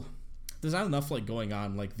little. There's not enough like going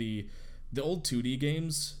on. Like the old 2D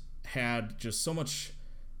games had just so much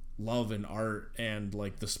love and art, and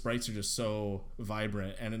like the sprites are just so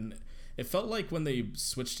vibrant, and it felt like when they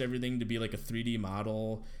switched everything to be like a 3D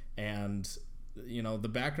model, and the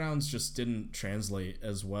backgrounds just didn't translate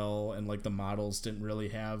as well, and like the models didn't really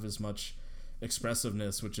have as much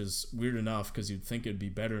expressiveness, which is weird enough because you'd think it'd be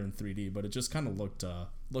better in 3D, but it just kind of looked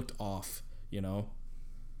off.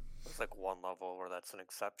 There's like one level where that's an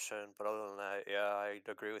exception, but other than that, yeah, I'd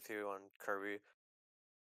agree with you on Kirby.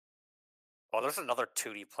 Oh, there's another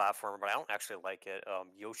 2D platformer, but I don't actually like it.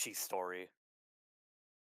 Yoshi's Story.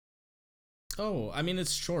 Oh, I mean,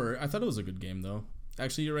 it's short. I thought it was a good game though.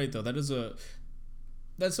 Actually, you're right though. That's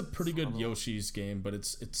a pretty good Yoshi's game, but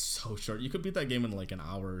it's so short. You could beat that game in like an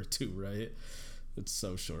hour or two, right? It's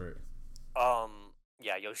so short.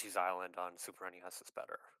 Yeah, Yoshi's Island on Super NES is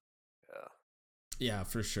better. Yeah. Yeah,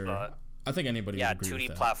 for sure. But, I think anybody would agree 2D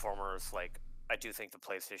with that. platformers, like, I do think the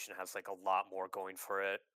PlayStation has like a lot more going for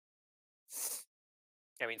it.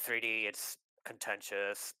 I mean, 3D, it's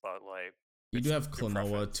contentious, but like you do have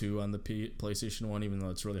Klonoa too on the PlayStation 1, even though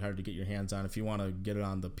it's really hard to get your hands on. If you want to get it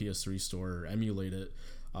on the PS3 store or emulate it,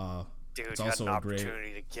 dude, it's you also had an a great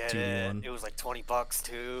opportunity to get 2D it. one. It was like $20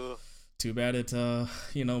 too. Too bad it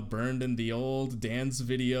burned in the old Dan's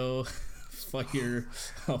video fire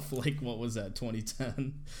of like, what was that,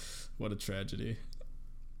 2010? What a tragedy.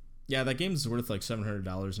 Yeah, that game's worth like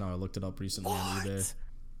 $700 now. I looked it up recently on eBay.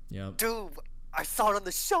 Yep. Dude, I saw it on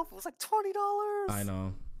the shelf. It was like $20. I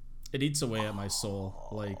know. It eats away at my soul,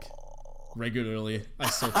 like, regularly. I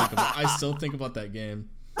still think about that game.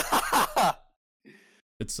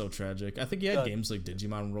 It's so tragic. I think you had games like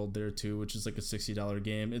Digimon World there too, which is like a $60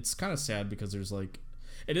 game. It's kind of sad because there's like,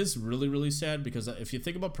 it is really, really sad because if you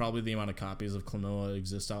think about probably the amount of copies of Klonoa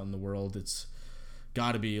exist out in the world, it's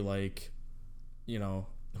got to be like,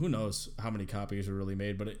 who knows how many copies were really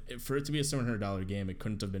made, but for it to be a $700 game, it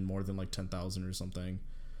couldn't have been more than like 10,000 or something.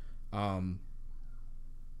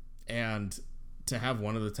 And to have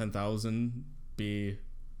one of the 10,000 be,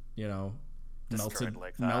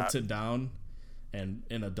 melted down and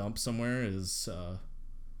in a dump somewhere is,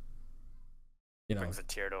 brings a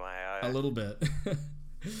tear to my eye. A little bit.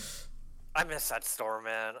 I miss that store,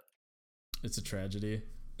 man. It's a tragedy.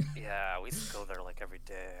 Yeah, we used to go there like every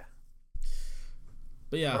day.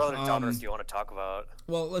 But yeah, what other genres do you want to talk about?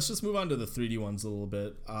 Well, let's just move on to the 3D ones a little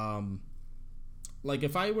bit. Like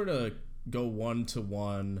if I were to go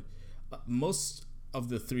 1-to-1, most of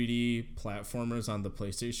the 3D platformers on the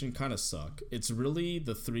PlayStation kind of suck. It's really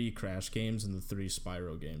the 3 Crash games and the 3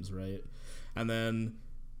 Spyro games, right? And then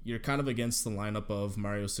you're kind of against the lineup of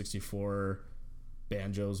Mario 64,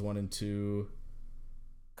 Banjos 1 and 2,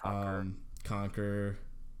 Conquer.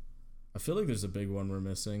 I feel like there's a big one we're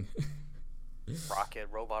missing. Rocket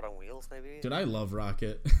Robot on Wheels, maybe? Dude, I love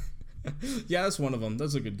Rocket. Yeah, that's one of them.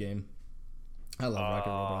 That's a good game. I love Rocket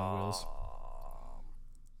Robot on Wheels.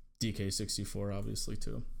 DK64, obviously,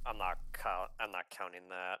 too. I'm not counting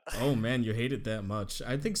that. Oh, man, you hate it that much.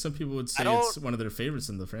 I think some people would say it's one of their favorites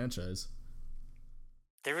in the franchise.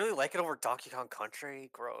 They really like it over Donkey Kong Country?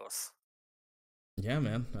 Gross. Yeah,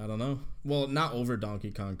 man. I don't know. Well, not over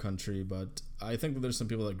Donkey Kong Country, but I think that there's some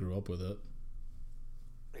people that grew up with it.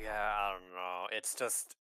 Yeah, I don't know. It's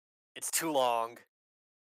just, it's too long.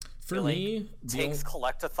 For me, it takes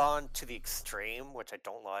collectathon to the extreme, which I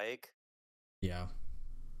don't like. Yeah.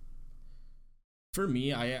 For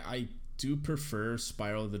me, I do prefer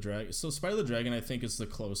Spyro the Dragon. So Spyro the Dragon, I think, is the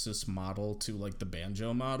closest model to like the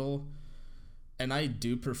Banjo model. And I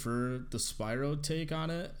do prefer the Spyro take on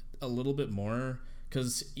it a little bit more,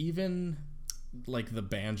 because even like the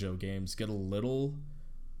Banjo games get a little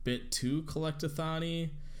bit too collectathon-y.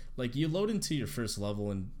 Like you load into your first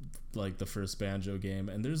level in like the first Banjo game,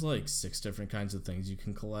 and there's like 6 different kinds of things you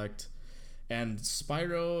can collect. And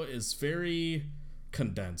Spyro is very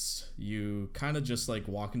condensed. You kind of just like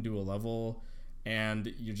walk into a level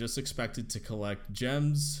and you're just expected to collect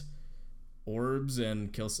gems, orbs,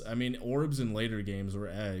 and orbs in later games were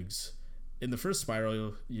eggs. In the first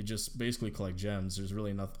Spyro, you just basically collect gems. There's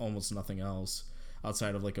really almost nothing else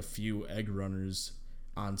outside of like a few egg runners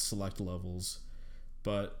on select levels.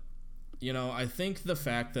 But I think the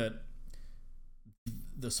fact that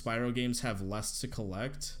the Spyro games have less to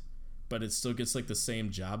collect, but it still gets like the same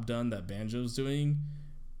job done that Banjo's doing,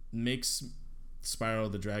 makes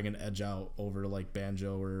Spyro the Dragon edge out over like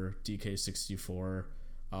Banjo or DK64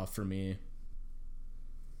 for me.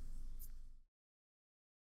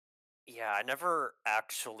 Yeah, I never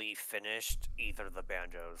actually finished either of the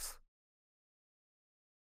Banjos.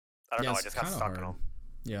 I don't Yeah, know, I it's just got kind of stuck in hard. them.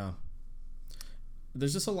 Yeah,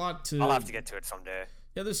 there's just a lot I'll to. have to get to it someday.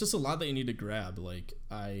 Yeah, there's just a lot that you need to grab. Like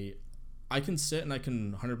I can sit and I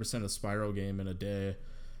can 100% a Spyro game in a day,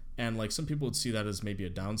 and like some people would see that as maybe a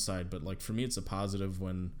downside, but like for me it's a positive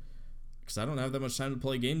when because I don't have that much time to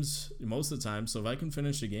play games most of the time. So if I can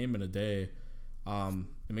finish a game in a day, it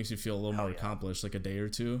makes me feel a little Hell more yeah. accomplished, like a day or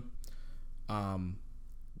two. Um,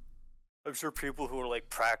 I'm sure people who are like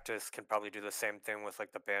practice can probably do the same thing with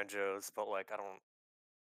like the Banjos, but like I don't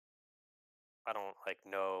like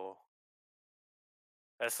know.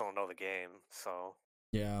 I just don't know the game, so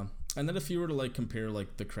yeah, and then if you were to like compare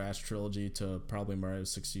like the Crash trilogy to probably Mario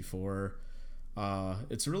 64,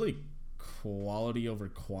 it's really quality over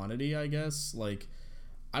quantity, I guess. Like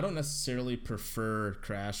I don't necessarily prefer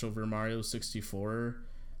Crash over Mario 64.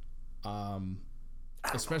 I don't know.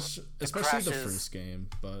 Especially the Crashes, first game,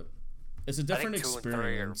 but it's a I think different 2 and 3 are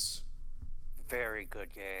experience. very good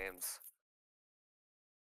games.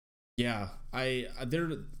 Yeah, they're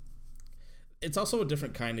it's also a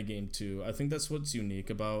different kind of game too. I think that's what's unique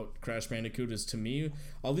about Crash Bandicoot is to me,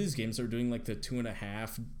 all these games are doing like the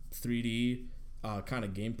 2.5 3D kind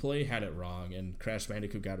of gameplay had it wrong, and Crash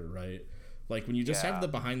Bandicoot got it right. Like when you just have Yeah. the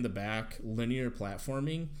behind the back linear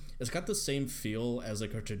platforming, it's got the same feel as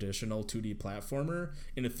like a traditional 2D platformer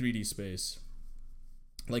in a 3D space.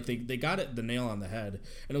 Like they got it the nail on the head,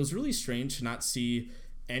 and it was really strange to not see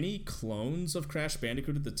any clones of Crash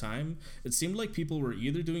Bandicoot at the time. It seemed like people were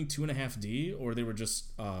either doing 2.5D or they were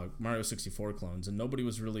just Mario 64 clones, and nobody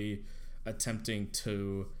was really attempting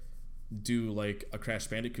to do like a Crash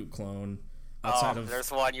Bandicoot clone outside of.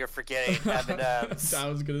 There's one you're forgetting, M&M's. I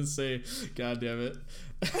was gonna say, God damn it,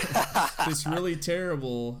 this really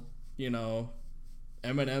terrible,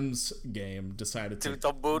 M&M's game decided to Dude,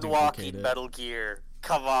 the duplicate moonwalking it. Metal Gear.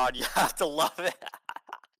 Come on, you have to love it.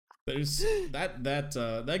 There's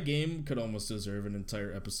that game could almost deserve an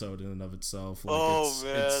entire episode in and of itself. Like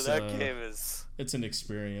That game is. it's an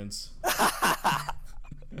experience. But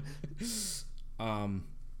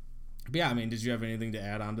yeah, I mean, did you have anything to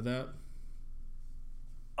add on to that?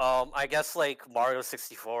 I guess like Mario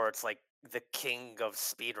 64, it's like the king of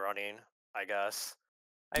speedrunning, I guess.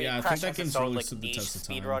 I mean, Yeah, I think Crash that has its game's own really like stood the niche test of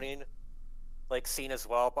time. speedrunning like scene as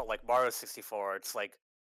well, but like Mario 64, it's like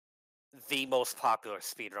the most popular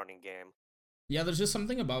speedrunning game. Yeah, there's just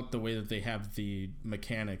something about the way that they have the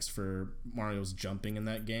mechanics for Mario's jumping in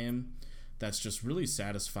that game that's just really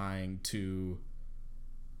satisfying to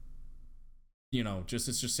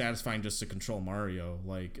it's just satisfying just to control Mario.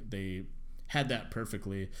 Like they had that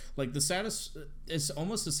perfectly. Like it's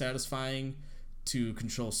almost as satisfying to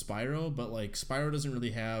control Spyro, but like Spyro doesn't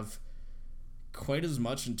really have quite as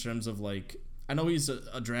much in terms of like I know he's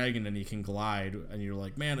a dragon and he can glide, and you're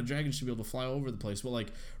like, man, a dragon should be able to fly all over the place. But like,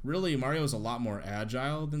 really, Mario is a lot more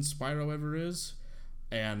agile than Spyro ever is,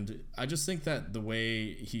 and I just think that the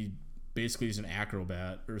way he basically is an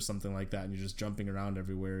acrobat or something like that, and you're just jumping around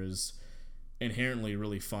everywhere is inherently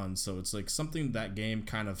really fun. So it's like something that game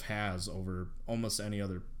kind of has over almost any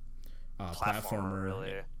other platformer.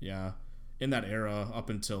 Really. Yeah, in that era up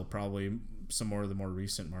until probably some more of the more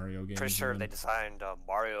recent Mario games. Pretty sure even. they designed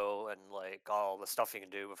Mario and like all the stuff you can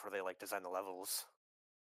do before they like designed the levels.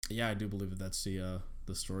 Yeah, I do believe that that's the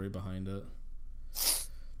story behind it.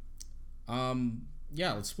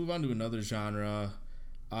 Yeah, let's move on to another genre.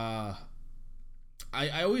 I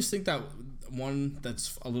always think that one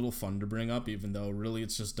that's a little fun to bring up, even though really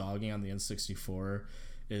it's just dogging on the N64,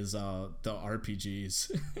 is the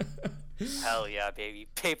RPGs. Hell yeah, baby,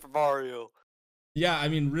 Paper Mario. Yeah, I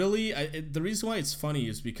mean, really, the reason why it's funny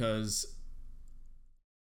is because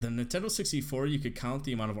the Nintendo 64, you could count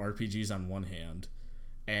the amount of RPGs on one hand,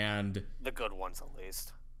 and the good ones at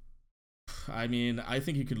least. I mean, I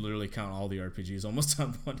think you could literally count all the RPGs almost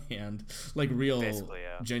on one hand, like real,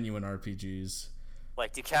 genuine RPGs.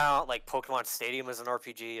 Like, do you count like Pokemon Stadium as an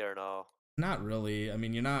RPG or no? Not really. I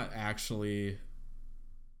mean, you're not actually.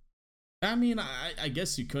 I mean, I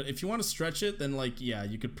guess you could. If you want to stretch it, then, like, yeah,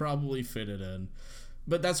 you could probably fit it in.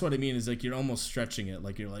 But that's what I mean, is, like, you're almost stretching it.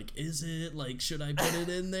 Like, you're like, is it? Like, should I put it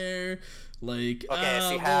in there? Like, okay,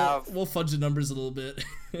 so you have... We'll fudge the numbers a little bit.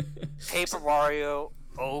 Paper Mario,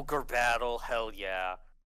 Ogre Battle, hell yeah.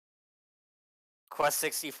 Quest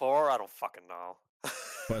 64, I don't fucking know.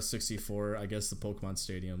 Quest 64, I guess the Pokemon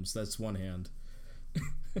Stadiums. That's one hand.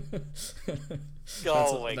 That's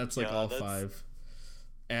like all five.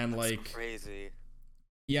 And that's like crazy.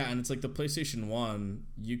 Yeah, and it's like the PlayStation 1,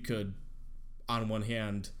 you could on one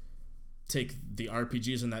hand take the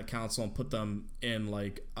RPGs in that console and put them in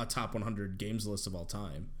like a top 100 games list of all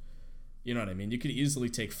time. You know what I mean? You could easily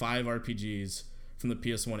take 5 RPGs from the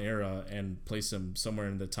PS1 era and place them somewhere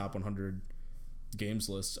in the top 100 games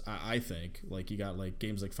list. I think like you got like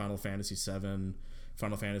games like Final Fantasy 7,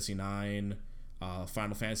 Final Fantasy 9.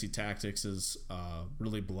 Final Fantasy Tactics is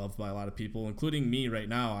really beloved by a lot of people, including me right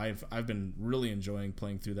now. I've been really enjoying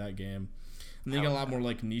playing through that game, and they got a lot more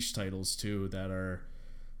like niche titles too that are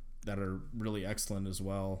really excellent as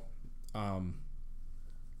well.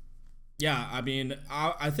 Yeah, I mean,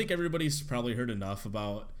 I think everybody's probably heard enough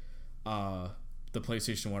about the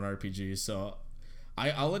PlayStation 1 RPG, so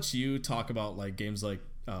I'll let you talk about like games like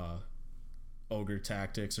Ogre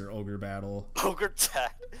Tactics or Ogre Battle. Ogre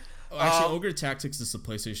Tactics. Actually, Ogre Tactics is the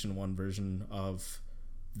PlayStation 1 version of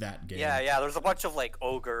that game. Yeah. There's a bunch of like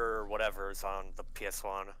Ogre whatever's on the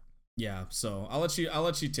PS1. Yeah, so I'll let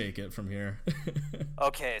you take it from here.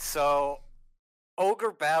 Okay, so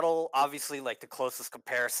Ogre Battle, obviously, like the closest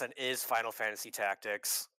comparison is Final Fantasy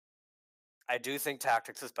Tactics. I do think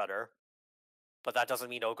Tactics is better, but that doesn't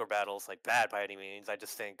mean Ogre Battle is like bad by any means. I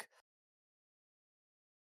think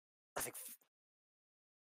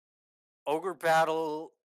Ogre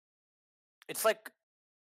Battle, it's like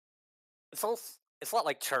it's a lot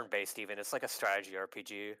like turn-based even. It's like a strategy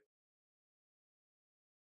RPG.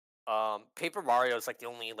 Paper Mario is like the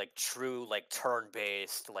only like true like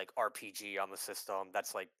turn-based like RPG on the system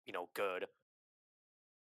that's like, good.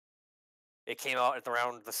 It came out at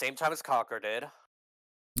around the same time as Conquer did.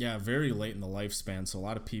 Yeah, very late in the lifespan, so a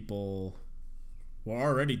lot of people were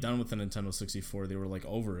already done with the Nintendo 64. They were like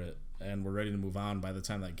over it and were ready to move on by the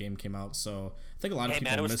time that game came out. So I think a lot of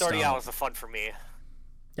people it was missed 30 out. hours of fun for me.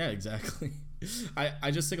 Yeah, exactly.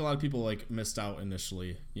 I just think a lot of people like missed out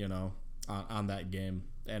initially, on that game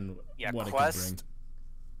and what Quest, it could bring.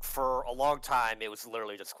 For a long time, it was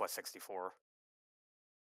literally just Quest 64.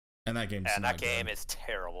 And that game is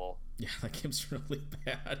terrible. Yeah, that game's really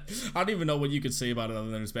bad. I don't even know what you could say about it other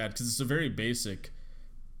than it's bad, because it's a very basic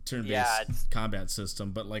turn-based combat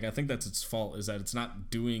system, but like I think that's its fault, is that it's not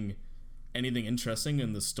doing anything interesting,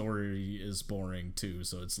 and the story is boring too,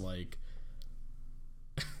 so it's like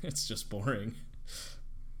it's just boring.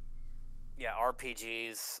 Yeah,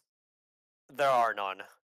 RPGs, there are none.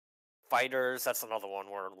 Fighters, that's another one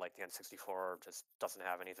where like the N64 just doesn't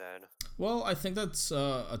have anything. Well, I think that's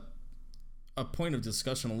a point of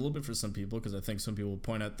discussion a little bit for some people, because I think some people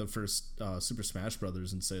point at the first Super Smash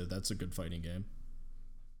Brothers and say that that's a good fighting game.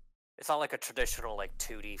 It's not like a traditional like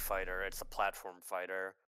 2D fighter, it's a platform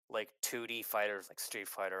fighter. Like 2D fighters like Street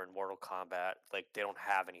Fighter and Mortal Kombat, like they don't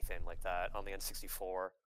have anything like that on the N64.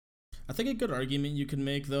 I think a good argument you can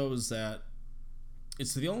make though is that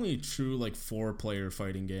it's the only true like 4-player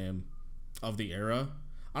fighting game of the era.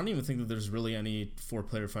 I don't even think that there's really any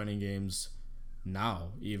 4-player fighting games now.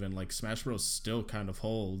 Even like Smash Bros still kind of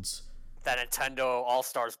holds. That Nintendo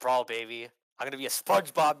All-Stars Brawl, baby. I'm gonna be a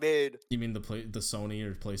SpongeBob maid. You mean the Sony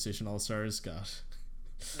or PlayStation All-Stars? Gosh.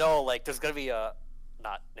 No, like there's gonna be a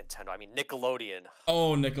not Nintendo. I mean Nickelodeon.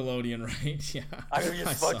 Oh, Nickelodeon, right? Yeah. I'm gonna be a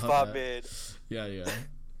SpongeBob maid. Yeah.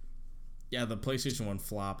 Yeah, the PlayStation 1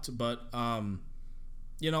 flopped, but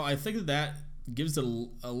I think that gives it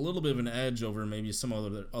a little bit of an edge over maybe some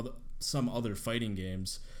other fighting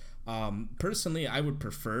games. Personally, I would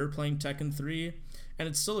prefer playing Tekken 3, and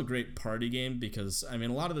it's still a great party game, because I mean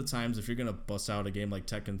a lot of the times if you're gonna bust out a game like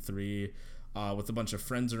Tekken 3 with a bunch of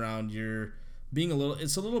friends around,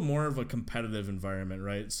 it's a little more of a competitive environment,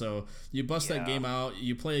 right? So you bust that game out,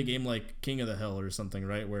 you play a game like King of the Hill or something,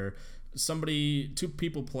 right, where two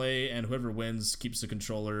people play, and whoever wins keeps the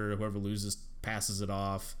controller, whoever loses passes it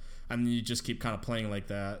off, and you just keep kind of playing like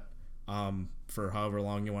that for however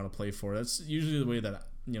long you want to play for. That's usually the way that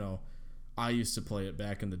I used to play it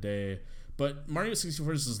back in the day. But Mario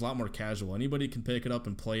 64 is a lot more casual. Anybody can pick it up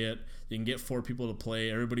and play it. You can get 4 people to play.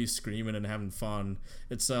 Everybody's screaming and having fun.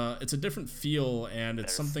 It's a different feel, and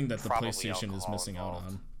it's something that the PlayStation is missing out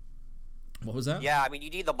on. What was that? Yeah, I mean, you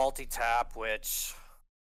need the multi-tap, which,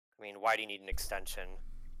 I mean, why do you need an extension?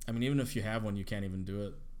 I mean, even if you have one, you can't even do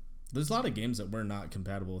it. There's a lot of games that were not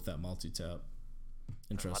compatible with that multi-tap.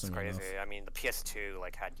 Interesting. That's crazy. Enough. I mean, the PS2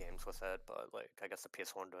 like had games with it, but like I guess the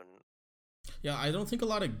PS1 didn't. Yeah, I don't think a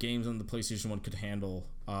lot of games on the PlayStation 1 could handle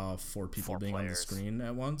 4 people being on the screen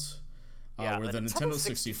at once. Where the Nintendo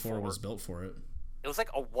 64 was built for it. It was like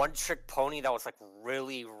a one-trick pony that was like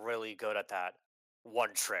really, really good at that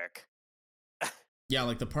one trick. Yeah,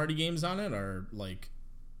 like the party games on it are like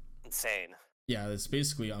insane. Yeah, it's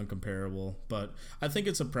basically uncomparable, but I think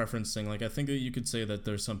it's a preference thing. Like, I think that you could say that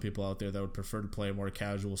there's some people out there that would prefer to play a more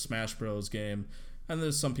casual Smash Bros. Game, and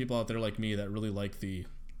there's some people out there like me that really like the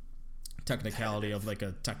technicality of like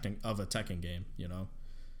a Tekken game,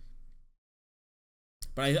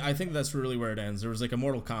 But I think that's really where it ends. There was like a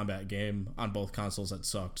Mortal Kombat game on both consoles that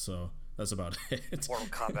sucked, so that's about it. Mortal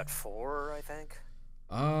Kombat 4, I think.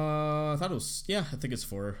 I thought it was, yeah, I think it's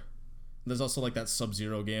 4. There's also like that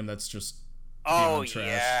Sub-Zero game that's just Oh trash.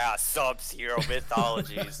 yeah, Sub-Zero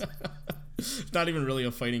Mythologies. It's not even really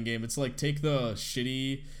a fighting game. It's like take the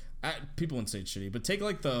shitty, people wouldn't say it's shitty, but take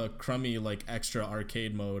like the crummy like extra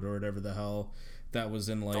arcade mode or whatever the hell that was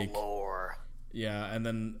in like the lore. Yeah, and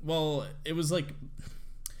then it was like,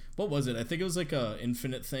 what was it? I think it was like a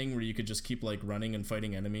infinite thing where you could just keep like running and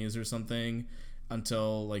fighting enemies or something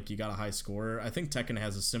until like you got a high score. I think Tekken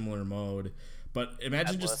has a similar mode, but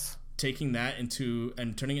imagine just taking that and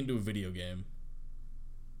turning it into a video game.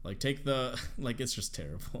 Like take the like it's just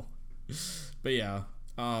terrible. But yeah,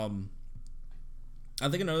 I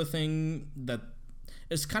think another thing that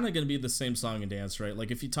it's kind of going to be the same song and dance, right?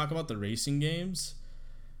 Like if you talk about the racing games,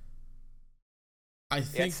 I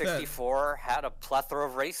think N64 had a plethora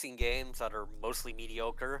of racing games that are mostly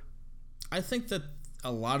mediocre. I think that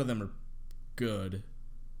a lot of them are good.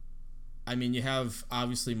 I mean, you have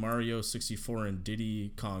obviously Mario 64 and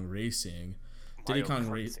Diddy Kong Racing. Diddy Kong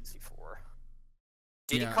 64.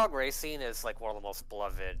 Diddy Kong Racing is like one of the most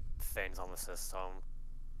beloved things on the system.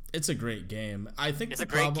 It's a great game. I think it's a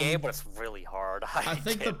great game, but it's really hard. I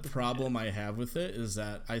think the problem I have with it is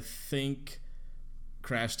that I think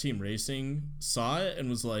Crash Team Racing saw it and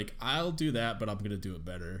was like, I'll do that, but I'm going to do it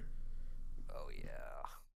better. Oh, yeah.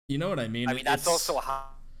 You know what I mean? I mean, that's also how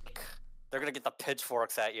they're going to get the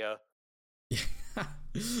pitchforks at you.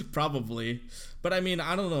 Probably. But I mean,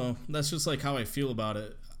 I don't know. That's just like how I feel about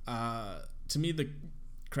it. To me, the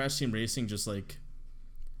Crash Team Racing just like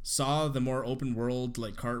saw the more open world,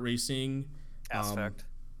 like kart racing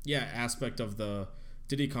aspect of the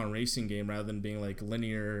Diddy Kong Racing game rather than being like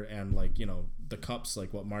linear and like, you know, the cups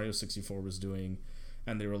like what Mario 64 was doing,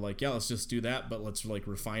 and they were like, yeah, let's just do that, but let's like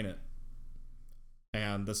refine it.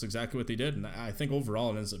 And that's exactly what they did, and I think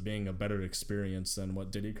overall it ends up being a better experience than what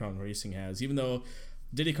Diddy Kong Racing has, even though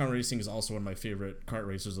Diddy Kong Racing is also one of my favorite kart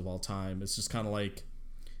racers of all time. It's just kind of like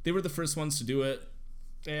they were the first ones to do it,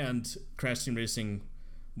 and Crash Team Racing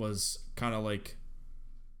was kind of like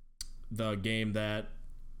the game that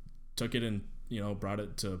took it and, you know, brought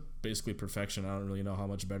it to basically perfection. I don't really know how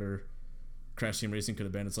much better Crash Team Racing could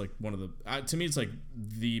have been. It's like one of the to me it's like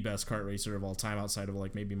the best kart racer of all time outside of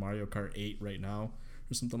like maybe Mario Kart 8 right now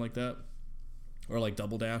or something like that, or like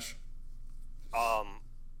Double Dash. I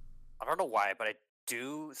don't know why, but I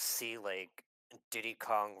do see like Diddy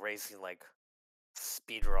Kong Racing like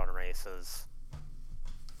speedrun races,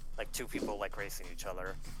 like two people like racing each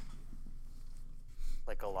other,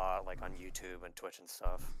 like a lot, like on YouTube and Twitch and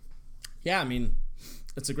stuff. Yeah, I mean,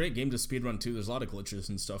 it's a great game to speedrun too. There's a lot of glitches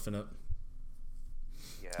and stuff in it.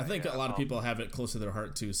 Yeah, I think a lot of people have it close to their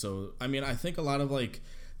heart too. So, I mean, I think a lot of like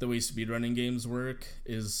the way speedrunning games work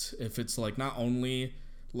is if it's like not only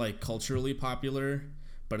like culturally popular,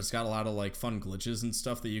 but it's got a lot of like fun glitches and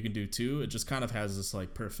stuff that you can do too. It just kind of has this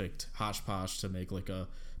like perfect hodgepodge to make like a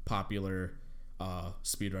popular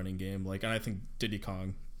speedrunning game. Like, and I think Diddy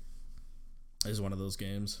Kong is one of those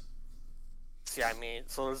games. See, I mean,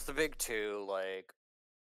 so there's the big two, like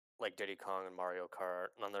Diddy Kong and Mario Kart,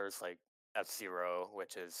 and then there's like F-Zero,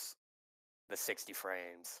 which is the 60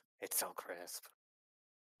 frames. It's so crisp.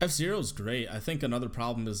 F-Zero's great. I think another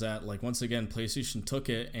problem is that, like, once again, PlayStation took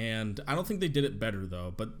it, and I don't think they did it better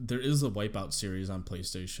though. But there is a Wipeout series on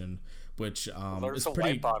PlayStation, which is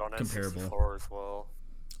pretty comparable. N64 as well.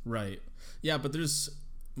 Right. Yeah, but there's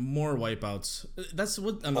more wipeouts. That's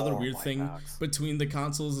what another weird thing between the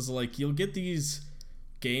consoles is, like, you'll get these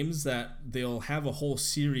games that they'll have a whole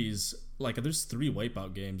series. Like, there's 3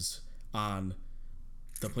 Wipeout games on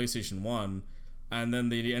the PlayStation 1, and then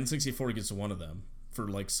the N64 gets one of them for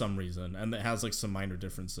like some reason, and it has like some minor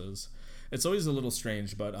differences. It's always a little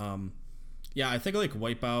strange, but yeah, I think like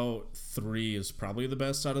Wipeout 3 is probably the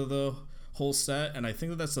best out of the whole set, and I think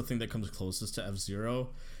that that's the thing that comes closest to F-Zero.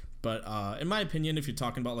 But in my opinion, if you're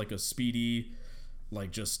talking about like a speedy,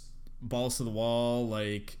 like just balls to the wall,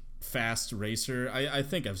 like fast racer, I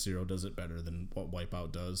think F-Zero does it better than what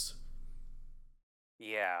Wipeout does.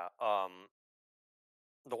 Yeah,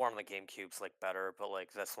 the one on the GameCube's like better, but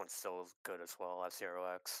like this one's still good as well, F-Zero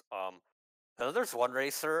X. Then there's one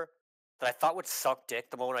racer that I thought would suck dick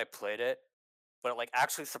the moment I played it, but it like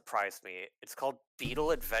actually surprised me. It's called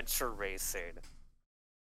Beetle Adventure Racing.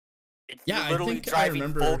 It's literally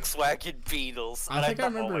driving Volkswagen Beetles. I think I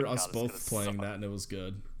remember us both playing that, and it was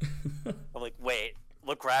good. I'm like, wait,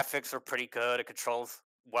 look, graphics are pretty good. It controls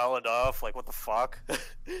well enough. Like, what the fuck?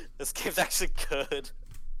 This game's actually good.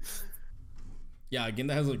 Yeah, a game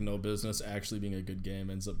that has like no business actually being a good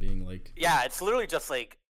game ends up being like. Yeah, it's literally just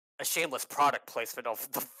like a shameless product placement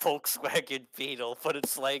of the Volkswagen Beetle, but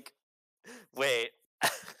it's like, wait.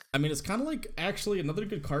 I mean, it's kind of like actually another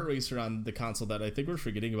good kart racer on the console that I think we're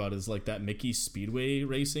forgetting about is like that Mickey Speedway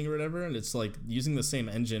Racing or whatever, and it's like using the same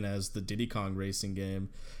engine as the Diddy Kong Racing game,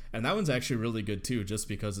 and that one's actually really good too, just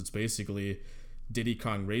because it's basically Diddy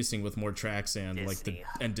Kong Racing with more tracks and Disney.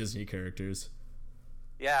 and Disney characters.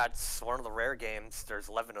 Yeah, it's one of the rare games. There's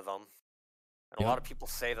 11 of them. And a lot of people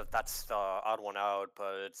say that that's the odd one out,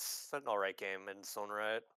 but it's an alright game in its own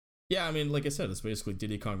right. Yeah, I mean, like I said, it's basically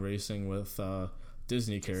Diddy Kong Racing with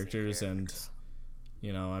Disney characters, and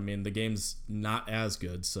you know, I mean, the game's not as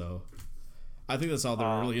good, so I think that's all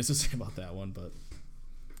there really is to say about that one. But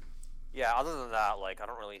yeah, other than that, like, I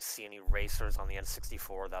don't really see any racers on the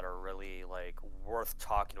N64 that are really like worth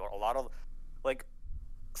talking about. A lot of like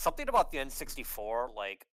something about the N64,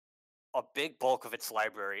 like a big bulk of its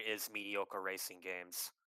library is mediocre racing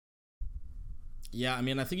games. yeah, I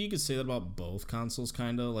mean, I think you could say that about both consoles,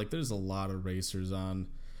 kind of. Like, there's a lot of racers on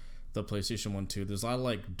the PlayStation 1 too. There's a lot of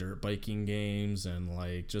like dirt biking games and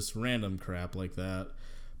like just random crap like that.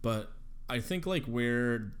 But I think like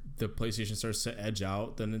where the PlayStation starts to edge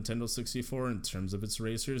out the Nintendo 64 in terms of its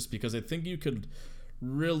racers, because I think you could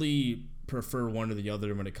really prefer one or the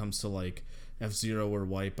other when it comes to like F-Zero or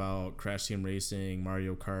Wipeout, Crash Team Racing,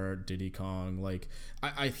 Mario Kart, Diddy Kong. Like,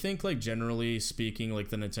 I think like generally speaking, like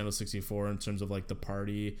the Nintendo 64 in terms of like the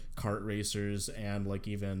party kart racers and like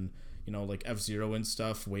even, you know, like F-Zero and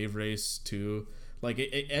stuff, Wave Race too, like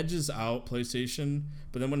it edges out PlayStation.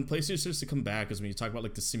 But then when PlayStation starts to come back is when you talk about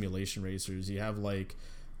like the simulation racers. You have like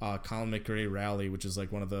Colin McRae Rally, which is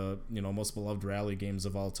like one of the, you know, most beloved rally games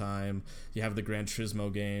of all time. You have the Gran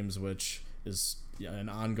Turismo games, which is an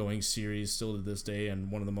ongoing series still to this day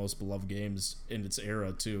and one of the most beloved games in its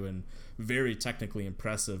era too, and very technically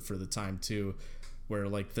impressive for the time too, where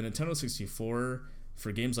like the Nintendo 64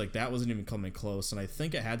 for games like that wasn't even coming close. And I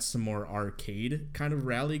think it had some more arcade kind of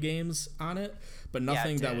rally games on it, but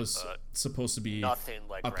nothing that was supposed to be nothing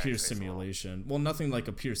like a pure simulation. Well, nothing like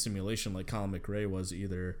a pure simulation like Colin McRae was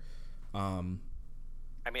either. I mean,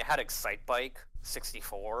 it had Excite Bike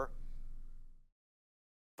 64,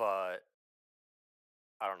 but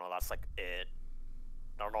I don't know, that's like it.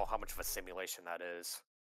 I don't know how much of a simulation that is.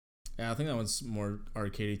 Yeah, I think that one's more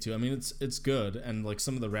arcadey too. I mean, it's good, and like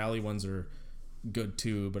some of the rally ones are good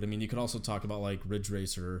too, but I mean, you could also talk about like Ridge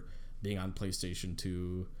Racer being on PlayStation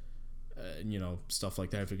 2, you know, stuff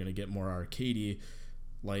like that if you're going to get more arcadey.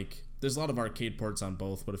 Like, there's a lot of arcade ports on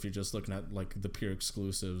both, but if you're just looking at like the pure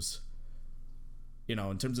exclusives, you know,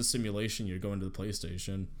 in terms of simulation, you're going to the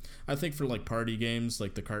PlayStation. I think for like party games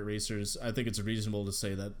like the kart racers, I think it's reasonable to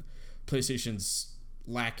say that PlayStation's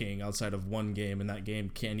lacking outside of one game, and that game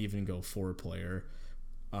can't even go 4-player,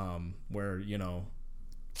 where, you know,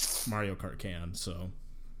 Mario Kart can. So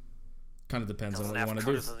kind of depends on what you want to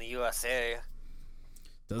do. In the USA.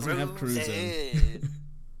 Doesn't have cruising.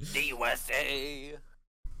 The USA.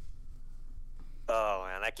 Oh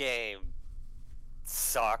man, that game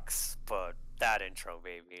sucks, but that intro,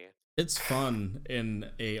 baby. It's fun in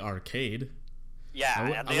a arcade.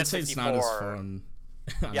 Yeah, I would say it's not as fun.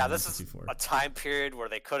 Yeah, this is a time period where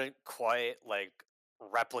they couldn't quite like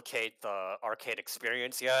replicate the arcade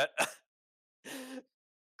experience yet.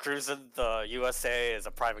 Cruising the USA is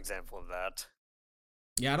a prime example of that.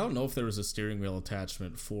 Yeah, I don't know if there was a steering wheel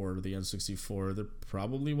attachment for the N64. There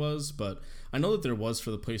probably was, but I know that there was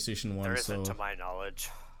for the PlayStation 1. There isn't, to my knowledge.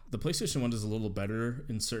 The PlayStation 1 is a little better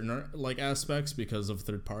in certain like aspects because of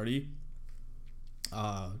third-party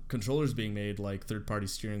controllers being made, like third-party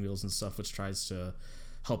steering wheels and stuff, which tries to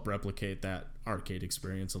help replicate that arcade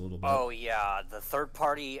experience a little bit. Oh yeah, the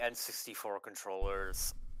third-party N64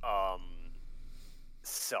 controllers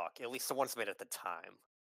suck. At least the ones made at the time.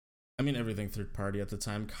 I mean, everything third-party at the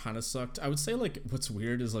time kind of sucked. I would say, like, what's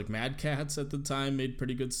weird is, like, Mad Catz at the time made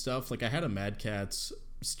pretty good stuff. Like, I had a Mad Catz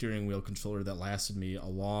steering wheel controller that lasted me a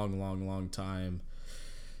long time.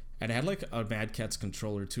 And I had, like, a Mad Catz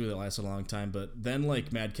controller, too, that lasted a long time. But then,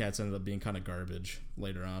 like, Mad Catz ended up being kind of garbage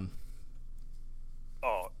later on.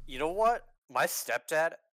 Oh, you know what? My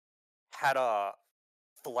stepdad had a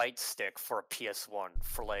flight stick for a PS1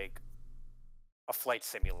 for, like, a flight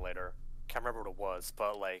simulator. Can't remember what it was,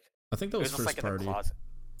 but, like... I think that was first party.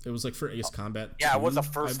 It was like for Ace Combat 2, yeah, it was a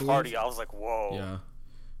first party. I was like, whoa.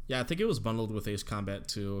 Yeah, I think it was bundled with Ace Combat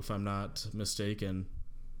 2, if I'm not mistaken.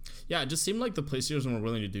 Yeah, it just seemed like the PlayStation were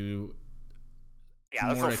willing to do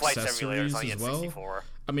more accessories as well.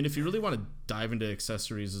 I mean, if you really want to dive into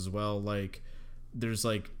accessories as well, like there's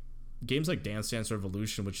like games like Dance Dance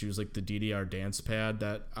Revolution, which use like the DDR dance pad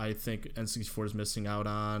that I think N64 is missing out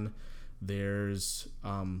on. There's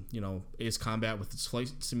Ace Combat with its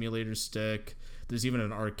flight simulator stick. There's even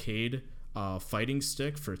an arcade fighting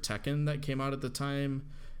stick for Tekken that came out at the time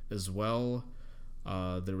as well.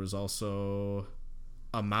 There was also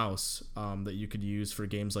a mouse that you could use for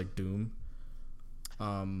games like Doom.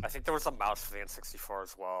 I think there was a mouse for the N64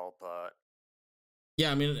 as well, but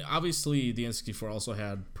yeah, I mean, obviously the N64 also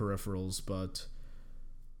had peripherals, but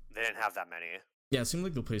they didn't have that many. Yeah, it seemed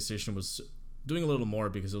like the PlayStation was doing a little more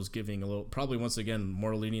because it was giving a little, probably once again,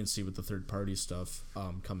 more leniency with the third-party stuff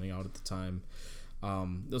coming out at the time.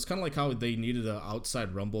 It was kind of like how they needed an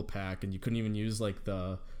outside Rumble pack, and you couldn't even use like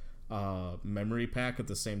the memory pack at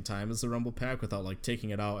the same time as the Rumble pack without like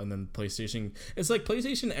taking it out. And then PlayStation, it's like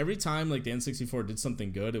PlayStation, every time like the N64 did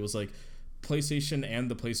something good, it was like PlayStation and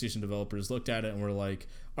the PlayStation developers looked at it and were like,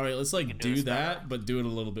 all right, let's like do that, but do it a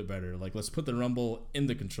little bit better. Like, let's put the Rumble in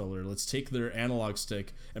the controller. Let's take their analog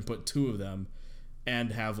stick and put two of them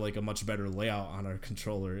and have like a much better layout on our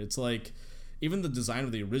controller. It's like, even the design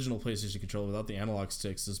of the original PlayStation controller without the analog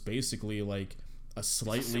sticks is basically like a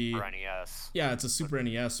slightly Super NES. Yeah, it's a Super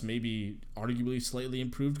NES, maybe arguably slightly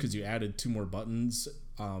improved because you added two more buttons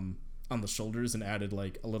on the shoulders and added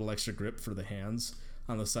like a little extra grip for the hands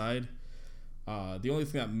on the side. The only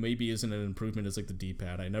thing that maybe isn't an improvement is like the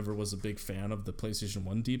D-pad. I never was a big fan of the PlayStation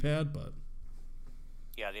 1 D-pad, but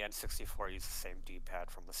yeah, the N64 used the same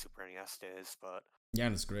D-pad from the Super NES days, but yeah,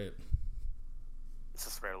 and it's great. It's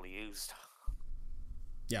just rarely used.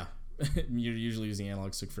 Yeah, you're usually using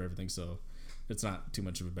analog stick for everything, so it's not too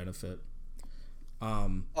much of a benefit. A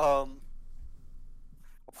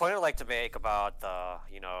point I'd like to make about the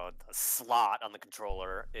slot on the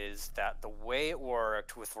controller is that the way it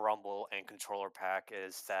worked with Rumble and controller pack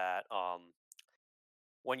is that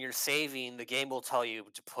when you're saving, the game will tell you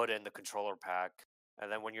to put in the controller pack, and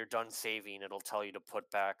then when you're done saving, it'll tell you to put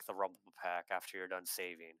back the Rumble pack after you're done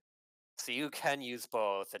saving. So you can use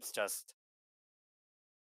both. It's just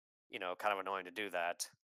kind of annoying to do that.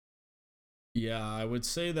 Yeah, I would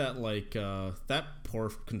say that like that poor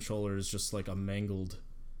controller is just like a mangled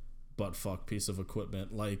buttfuck piece of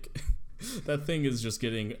equipment. Like that thing is just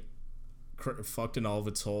getting fucked in all of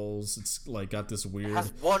its holes. It's like got this weird, it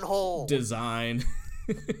has one hole design.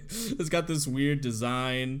 It's got this weird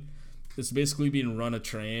design. It's basically being run a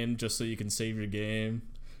train just so you can save your game.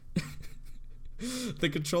 The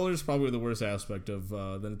controller is probably the worst aspect of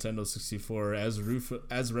the Nintendo 64,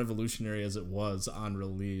 as revolutionary as it was on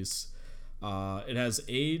release. It has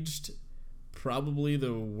aged probably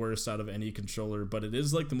the worst out of any controller, but it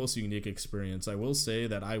is like the most unique experience. I will say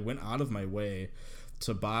that I went out of my way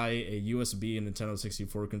to buy a USB Nintendo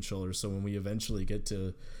 64 controller, so when we eventually get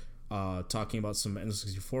to talking about some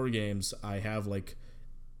N64 games, I have like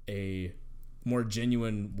a more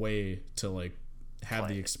genuine way to like have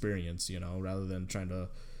the experience, rather than trying to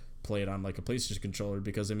play it on like a PlayStation controller.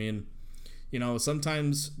 Because I mean,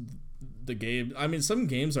 sometimes some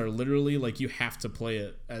games are literally like you have to play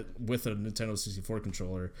it with a Nintendo 64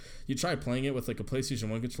 controller. You try playing it with like a PlayStation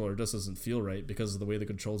 1 controller, it just doesn't feel right because of the way the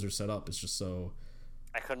controls are set up. It's just so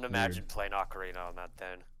I couldn't imagine playing Ocarina on that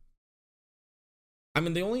then. I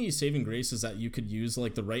mean, the only saving grace is that you could use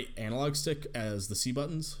like the right analog stick as the C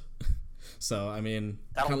buttons. So I mean,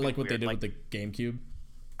 kind of like what they did with the GameCube.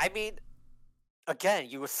 I mean, again,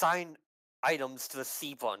 you assign items to the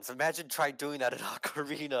C buttons. Imagine try doing that in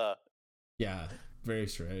Ocarina. Yeah, very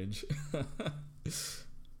strange.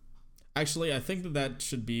 Actually, I think that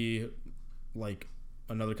should be like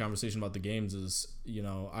another conversation about the games. Is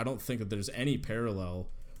I don't think that there's any parallel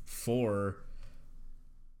for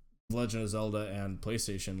Legend of Zelda and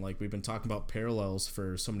PlayStation. Like, we've been talking about parallels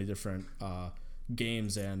for so many different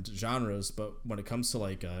games and genres, but when it comes to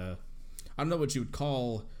like I don't know what you would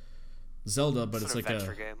call Zelda, but it's like a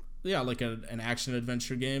game. Yeah, like an action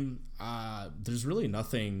adventure game. There's really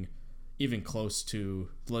nothing even close to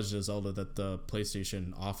The Legend of Zelda that the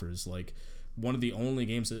PlayStation offers. Like, one of the only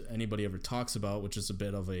games that anybody ever talks about, which is a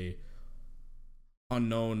bit of a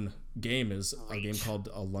unknown game, is a game called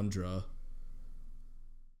Alundra.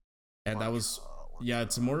 And that was,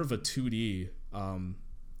 it's more of a 2D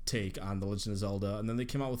take on The Legend of Zelda. And then they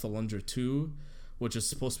came out with Alundra 2, which is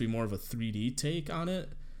supposed to be more of a 3D take on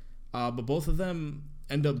it. But both of them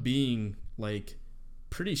end up being like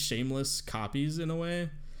pretty shameless copies in a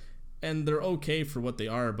way. And they're okay for what they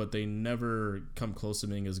are, but they never come close to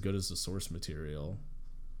being as good as the source material.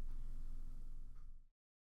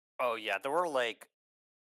 Oh yeah, there were like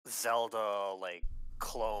Zelda like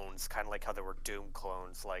clones, kind of like how there were Doom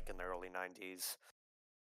clones like in the early 90s.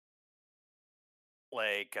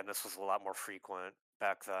 Like, and this was a lot more frequent.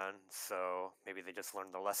 back then, so maybe they just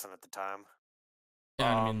learned the lesson at the time.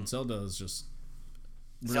 Yeah, I mean, Zelda is just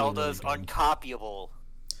really, Zelda's really good. uncopyable.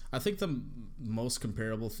 I think the most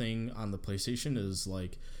comparable thing on the PlayStation is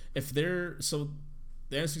like if they're so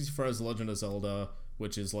the N64 has Legend of Zelda,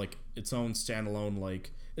 which is like its own standalone,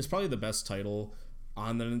 like it's probably the best title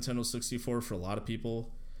on the Nintendo 64 for a lot of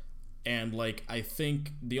people. And like I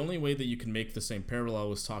think the only way that you can make the same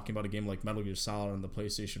parallel is talking about a game like Metal Gear Solid on the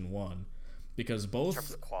PlayStation 1, because both in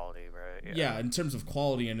terms of quality, right? Yeah, in terms of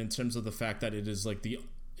quality and in terms of the fact that it is like the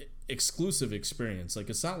exclusive experience. Like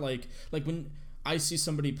it's not like when I see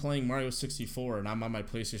somebody playing Mario 64 and I'm on my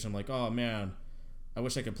PlayStation, I'm like, oh man, I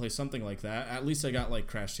wish I could play something like that. At least I got like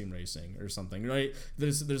Crash Team Racing or something, right?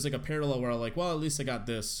 There's like a parallel where I'm like, well, at least I got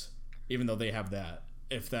this, even though they have that.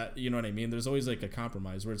 If that, you know what I mean? There's always like a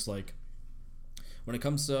compromise where it's like, when it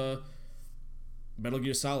comes to Metal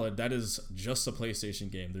Gear Solid, that is just a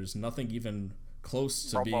PlayStation game. There's nothing even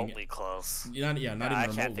close to remotely being close. Not even remotely I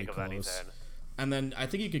can't think of close. anything. And then I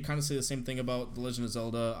think you could kind of say the same thing about The Legend of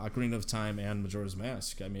Zelda, Ocarina of Time, and Majora's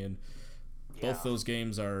Mask. I mean, both those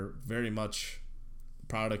games are very much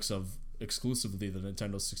products of exclusively the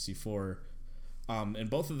Nintendo 64. And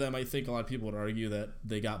both of them, I think a lot of people would argue that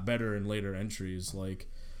they got better in later entries. Like,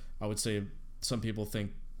 I would say some people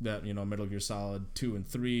think that, you know, Metal Gear Solid 2 and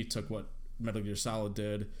 3 took what Metal Gear Solid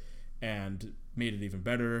did and made it even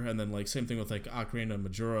better. And then, like, same thing with, like, Ocarina and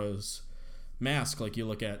Majora's Mask. Like, you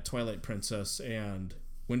look at Twilight Princess and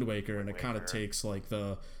Wind Waker, and it kind of takes, like,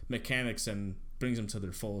 the mechanics and brings them to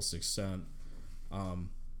their fullest extent. I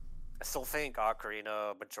still think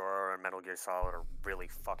Ocarina, Majora, and Metal Gear Solid are really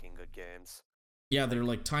fucking good games. Yeah, they're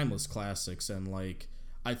like timeless classics, and like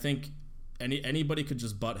I think anybody could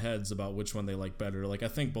just butt heads about which one they like better. Like I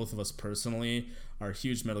think both of us personally are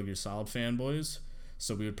huge Metal Gear Solid fanboys,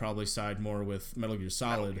 so we would probably side more with Metal Gear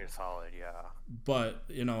Solid. Metal Gear Solid, yeah. But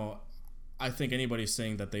you know, I think anybody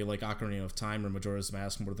saying that they like Ocarina of Time or Majora's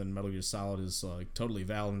Mask more than Metal Gear Solid is like totally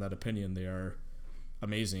valid in that opinion. They are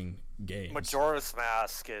amazing games. Majora's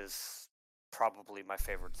Mask is probably my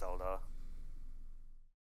favorite Zelda.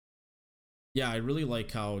 Yeah, I really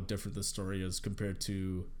like how different the story is compared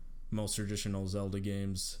to most traditional Zelda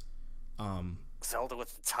games. Zelda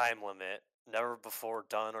with the time limit, never before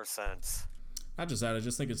done or since. Not just that, I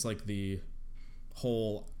just think it's like the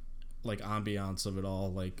whole like ambiance of it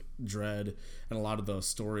all, like dread, and a lot of the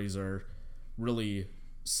stories are really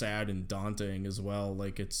sad and daunting as well.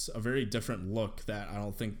 Like it's a very different look that I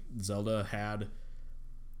don't think Zelda had,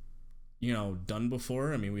 you know, done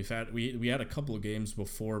before. I mean, we had a couple of games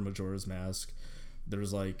before Majora's Mask.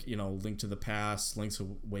 There's like, you know, Link to the Past, Link's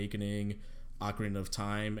Awakening, Ocarina of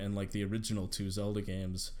Time, and like the original two Zelda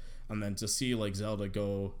games. And then to see like Zelda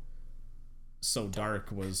go so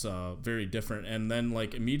dark was very different. And then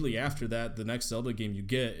like immediately after that, the next Zelda game you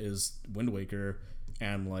get is Wind Waker,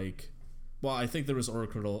 and like, well, I think there was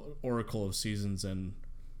Oracle of Seasons and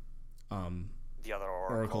the other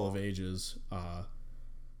Oracle of Ages.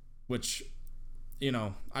 Which, you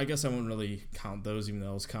know, I guess I won't really count those, even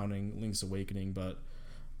though I was counting Link's Awakening. But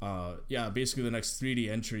yeah, basically the next 3D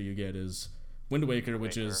entry you get is Wind Waker,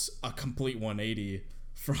 which is a complete 180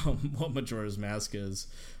 from what Majora's Mask is,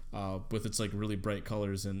 with its like really bright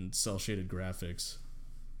colors and cel shaded graphics.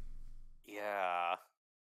 Yeah.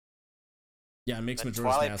 Yeah, it makes and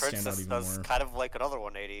Majora's Twilight Mask Princess stand out even does more. kind of like another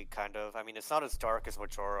 180, kind of. I mean, it's not as dark as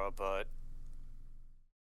Majora, but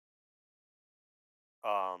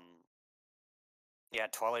yeah,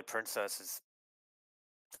 Twilight Princess is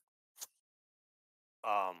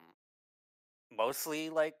mostly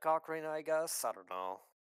like Ocarina, I guess. I don't know.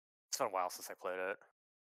 It's been a while since I played it.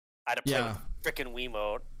 I had to play with frickin'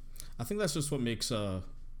 Wiimote. I think that's just what makes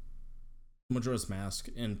Majora's Mask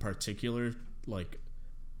in particular like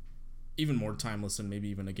even more timeless than maybe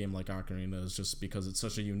even a game like Ocarina, is just because it's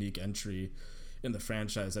such a unique entry in the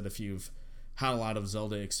franchise that if you've had a lot of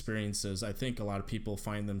Zelda experiences, I think a lot of people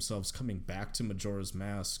find themselves coming back to Majora's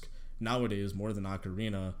Mask nowadays more than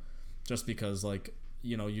Ocarina, just because like,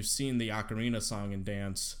 you know, you've seen the Ocarina song and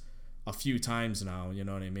dance a few times now, you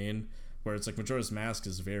know what I mean? Where it's like Majora's Mask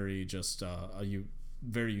is very just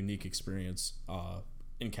very unique experience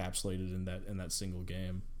encapsulated in that single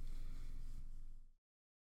game.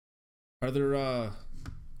 Are there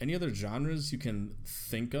any other genres you can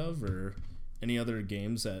think of, or any other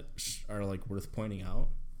games that are like worth pointing out?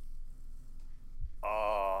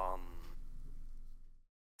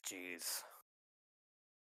 Jeez.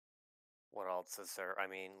 What else is there? I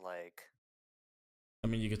mean, like,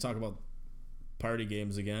 you could talk about party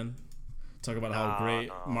games again. Talk about how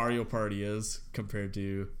great Mario Party is compared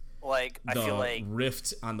to Like, I the feel like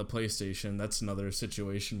Rift on the PlayStation. That's another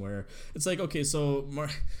situation where it's like, okay, so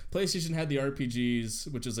PlayStation had the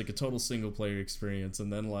RPGs, which is like a total single player experience,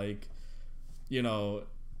 and then like, you know,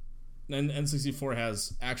 N64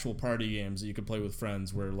 has actual party games that you could play with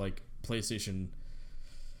friends, where like PlayStation's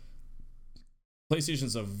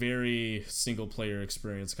a very single player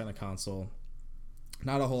experience kind of console.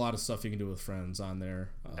 Not a whole lot of stuff you can do with friends on there.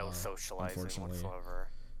 no socializing whatsoever.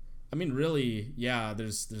 I mean, really, yeah.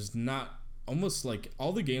 There's not, almost like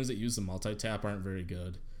all the games that use the multi-tap aren't very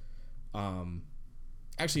good.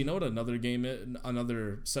 Actually, you know what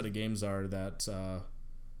another set of games are that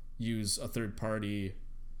use a third-party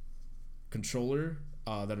controller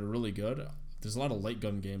that are really good. There's a lot of light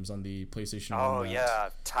gun games on the PlayStation 1. Oh yeah,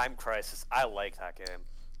 Time Crisis. I like that game.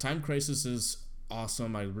 Time Crisis is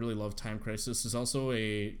awesome. I really love Time Crisis. There's also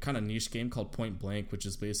a kind of niche game called Point Blank, which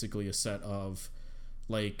is basically a set of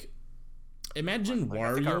like, imagine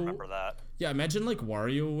Wario. I think I remember that. Yeah, imagine like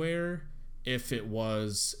WarioWare if it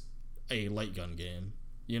was a light gun game.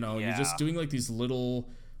 You know, you're just doing like these little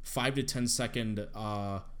 5 to 10 second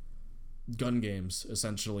gun games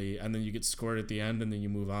essentially, and then you get scored at the end, and then you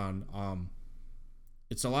move on.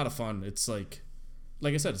 It's a lot of fun. It's like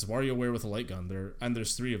I said, it's WarioWare with a light gun.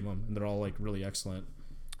 There's 3 of them, and they're all like really excellent.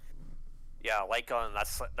 Yeah, light gun.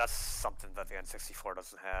 That's something that the N64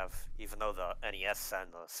 doesn't have, even though the NES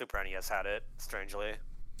and the Super NES had it. Strangely.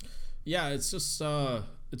 Yeah, it's just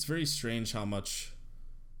it's very strange how much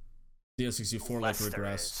the N64 like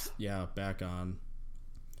regressed. Yeah, back on.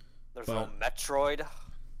 There's no Metroid.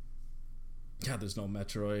 Yeah, there's no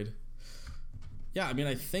Metroid. Yeah, I mean,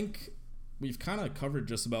 I think we've kind of covered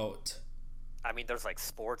just about. I mean, there's like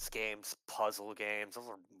sports games, puzzle games. Those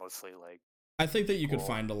are mostly like. I think that you could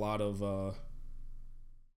find a lot of. I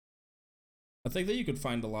think that you could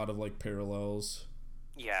find a lot of like parallels.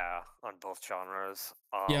 Yeah, on both genres.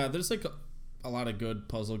 Yeah, there's like a lot of good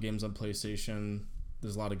puzzle games on PlayStation.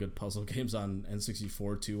 There's a lot of good puzzle games on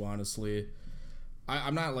N64 too. Honestly,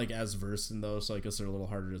 I'm not like as versed in those, so I guess they're a little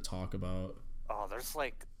harder to talk about. Oh, there's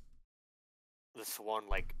like this one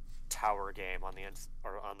like tower game on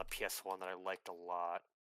the PS1 that I liked a lot.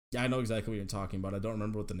 Yeah, I know exactly what you're talking about. I don't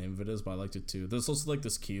remember what the name of it is, but I liked it too. There's also like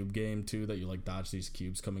this cube game too that you like dodge these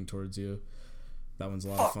cubes coming towards you. That one's a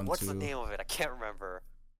lot of fun what's too. What's the name of it? I can't remember.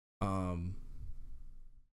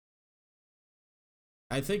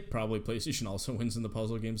 I think probably PlayStation also wins in the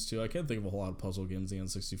puzzle games too. I can't think of a whole lot of puzzle games in the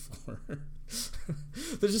N64.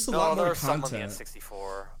 There's just a lot more content. Some on the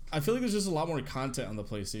N64. I feel like there's just a lot more content on the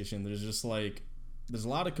PlayStation. There's just like there's a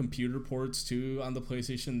lot of computer ports too on the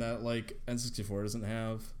PlayStation that like N64 doesn't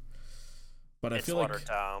have. But it's I feel like watered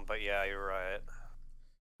down. But yeah, you're right.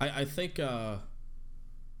 I think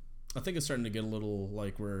it's starting to get a little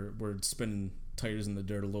like we're spinning tires in the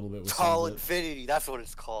dirt a little bit with Call Infinity. That's what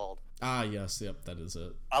it's called. Ah, yes, yep, that is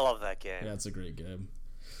it. I love that game. Yeah, it's a great game.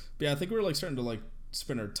 But yeah, I think we're like starting to like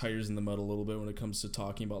spin our tires in the mud a little bit when it comes to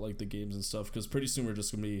talking about like the games and stuff, because pretty soon we're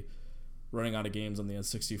just gonna be running out of games on the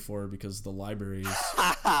N64 because the libraries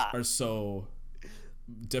are so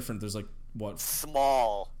different. There's like what?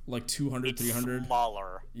 Small. Like 200, 300?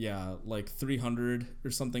 Smaller. Yeah, like 300 or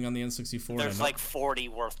something on the N64. There's like 40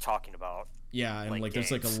 worth talking about. Yeah, and like there's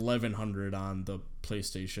like 1100 on the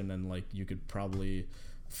PlayStation, and like you could probably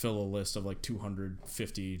fill a list of like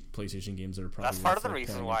 250 PlayStation games that are probably. That's part of the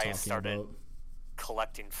reason why I started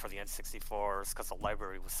collecting for the N64, is because the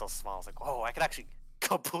library was so small. I was like, oh, I could actually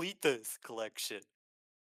complete this collection.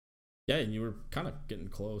 Yeah, and you were kind of getting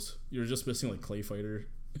close. You were just missing like Clay Fighter.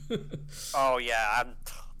 Oh yeah,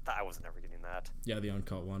 I was never getting that. Yeah, the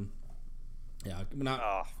uncut one. Yeah, not.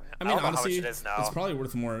 Oh, I mean, honestly, how much it is now. It's probably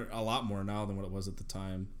worth a lot more now than what it was at the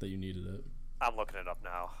time that you needed it. I'm looking it up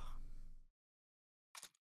now.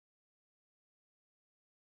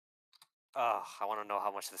 I want to know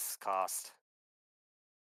how much this cost.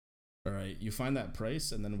 All right, you find that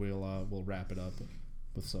price, and then we'll wrap it up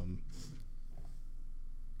with some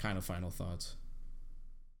kind of final thoughts.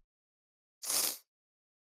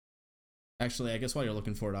 Actually, I guess while you're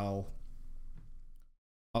looking for it, I'll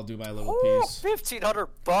do my little piece.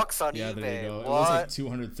 $1,500 on eBay. Yeah, there you go. What? It was like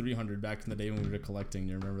 200, 300 back in the day when we were collecting.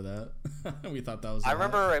 You remember that? We thought that was. I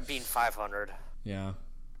remember it being 500. Yeah.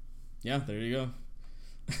 Yeah, there you go.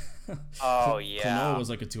 Oh yeah. Klonoa was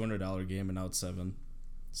like a $200 game, and now it's $7.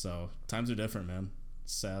 So times are different, man.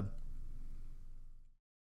 It's sad.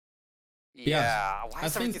 Yeah. Why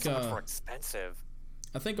is everything so much more expensive?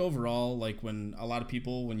 I think overall, like when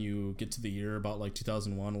you get to the year about like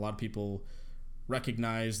 2001, a lot of people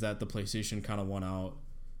recognize that the PlayStation kind of won out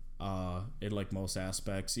in like most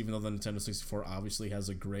aspects, even though the Nintendo 64 obviously has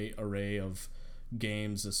a great array of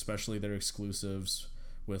games, especially their exclusives,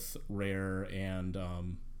 with Rare and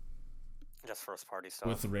just first party stuff.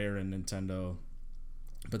 with Rare and Nintendo.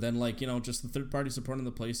 But then, like, you know, just the third-party support on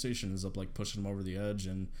the PlayStation is up, like, pushing them over the edge,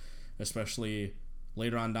 and especially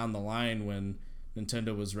later on down the line when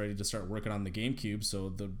Nintendo was ready to start working on the GameCube, so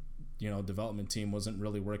the, you know, development team wasn't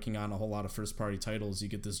really working on a whole lot of first-party titles. You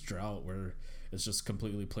get this drought where it's just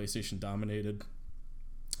completely PlayStation dominated,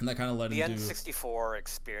 and that kind of led the into... N64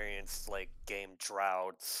 experienced, like, game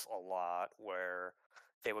droughts a lot, where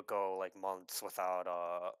they would go, like, months without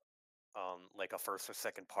like a first or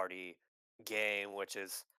second party game, which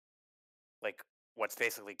is like what's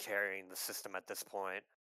basically carrying the system at this point.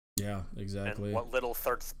 Yeah, exactly. And what little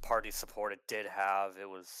third party support it did have, it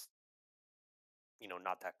was, you know,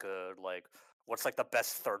 not that good. Like, what's like the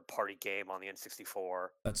best third party game on the N64?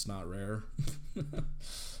 That's not Rare.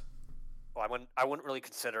 Well, I wouldn't really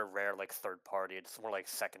consider Rare like third party. It's more like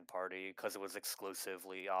second party because it was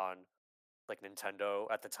exclusively on like Nintendo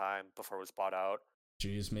at the time before it was bought out.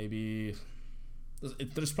 Jeez, maybe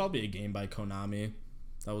there's probably a game by Konami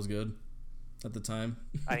that was good at the time.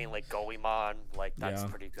 I mean, like Goemon, like that's Yeah,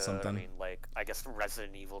 pretty good. something. I mean, like I guess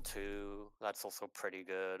Resident Evil 2, that's also pretty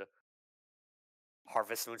good.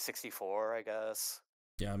 Harvest Moon 64, I guess.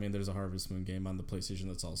 Yeah, I mean, there's a Harvest Moon game on the PlayStation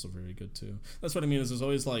that's also very good too. That's what I mean, is there's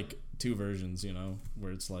always like two versions, you know,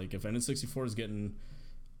 where it's like if N64 is getting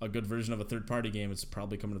a good version of a third-party game, it's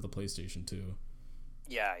probably coming to the PlayStation too.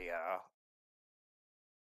 Yeah.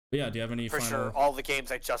 But yeah, do you have any For final... sure, all the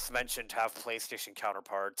games I just mentioned have PlayStation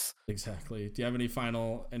counterparts. Exactly. Do you have any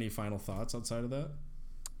final thoughts outside of that?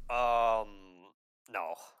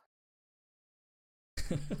 No.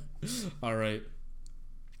 All right.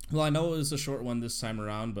 Well, I know it was a short one this time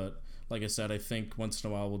around, but like I said, I think once in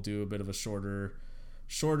a while we'll do a bit of a shorter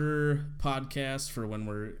podcast for when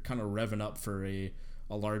we're kind of revving up for a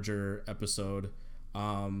larger episode.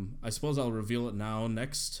 I suppose I'll reveal it now.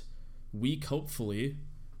 Next week, hopefully,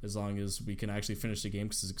 as long as we can actually finish the game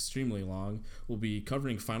because it's extremely long, we'll be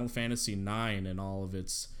covering Final Fantasy IX in all of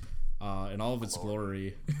its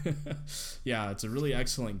glory. Yeah, it's a really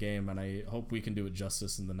excellent game, and I hope we can do it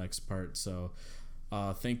justice in the next part. So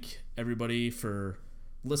thank everybody for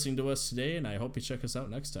listening to us today, and I hope you check us out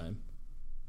next time.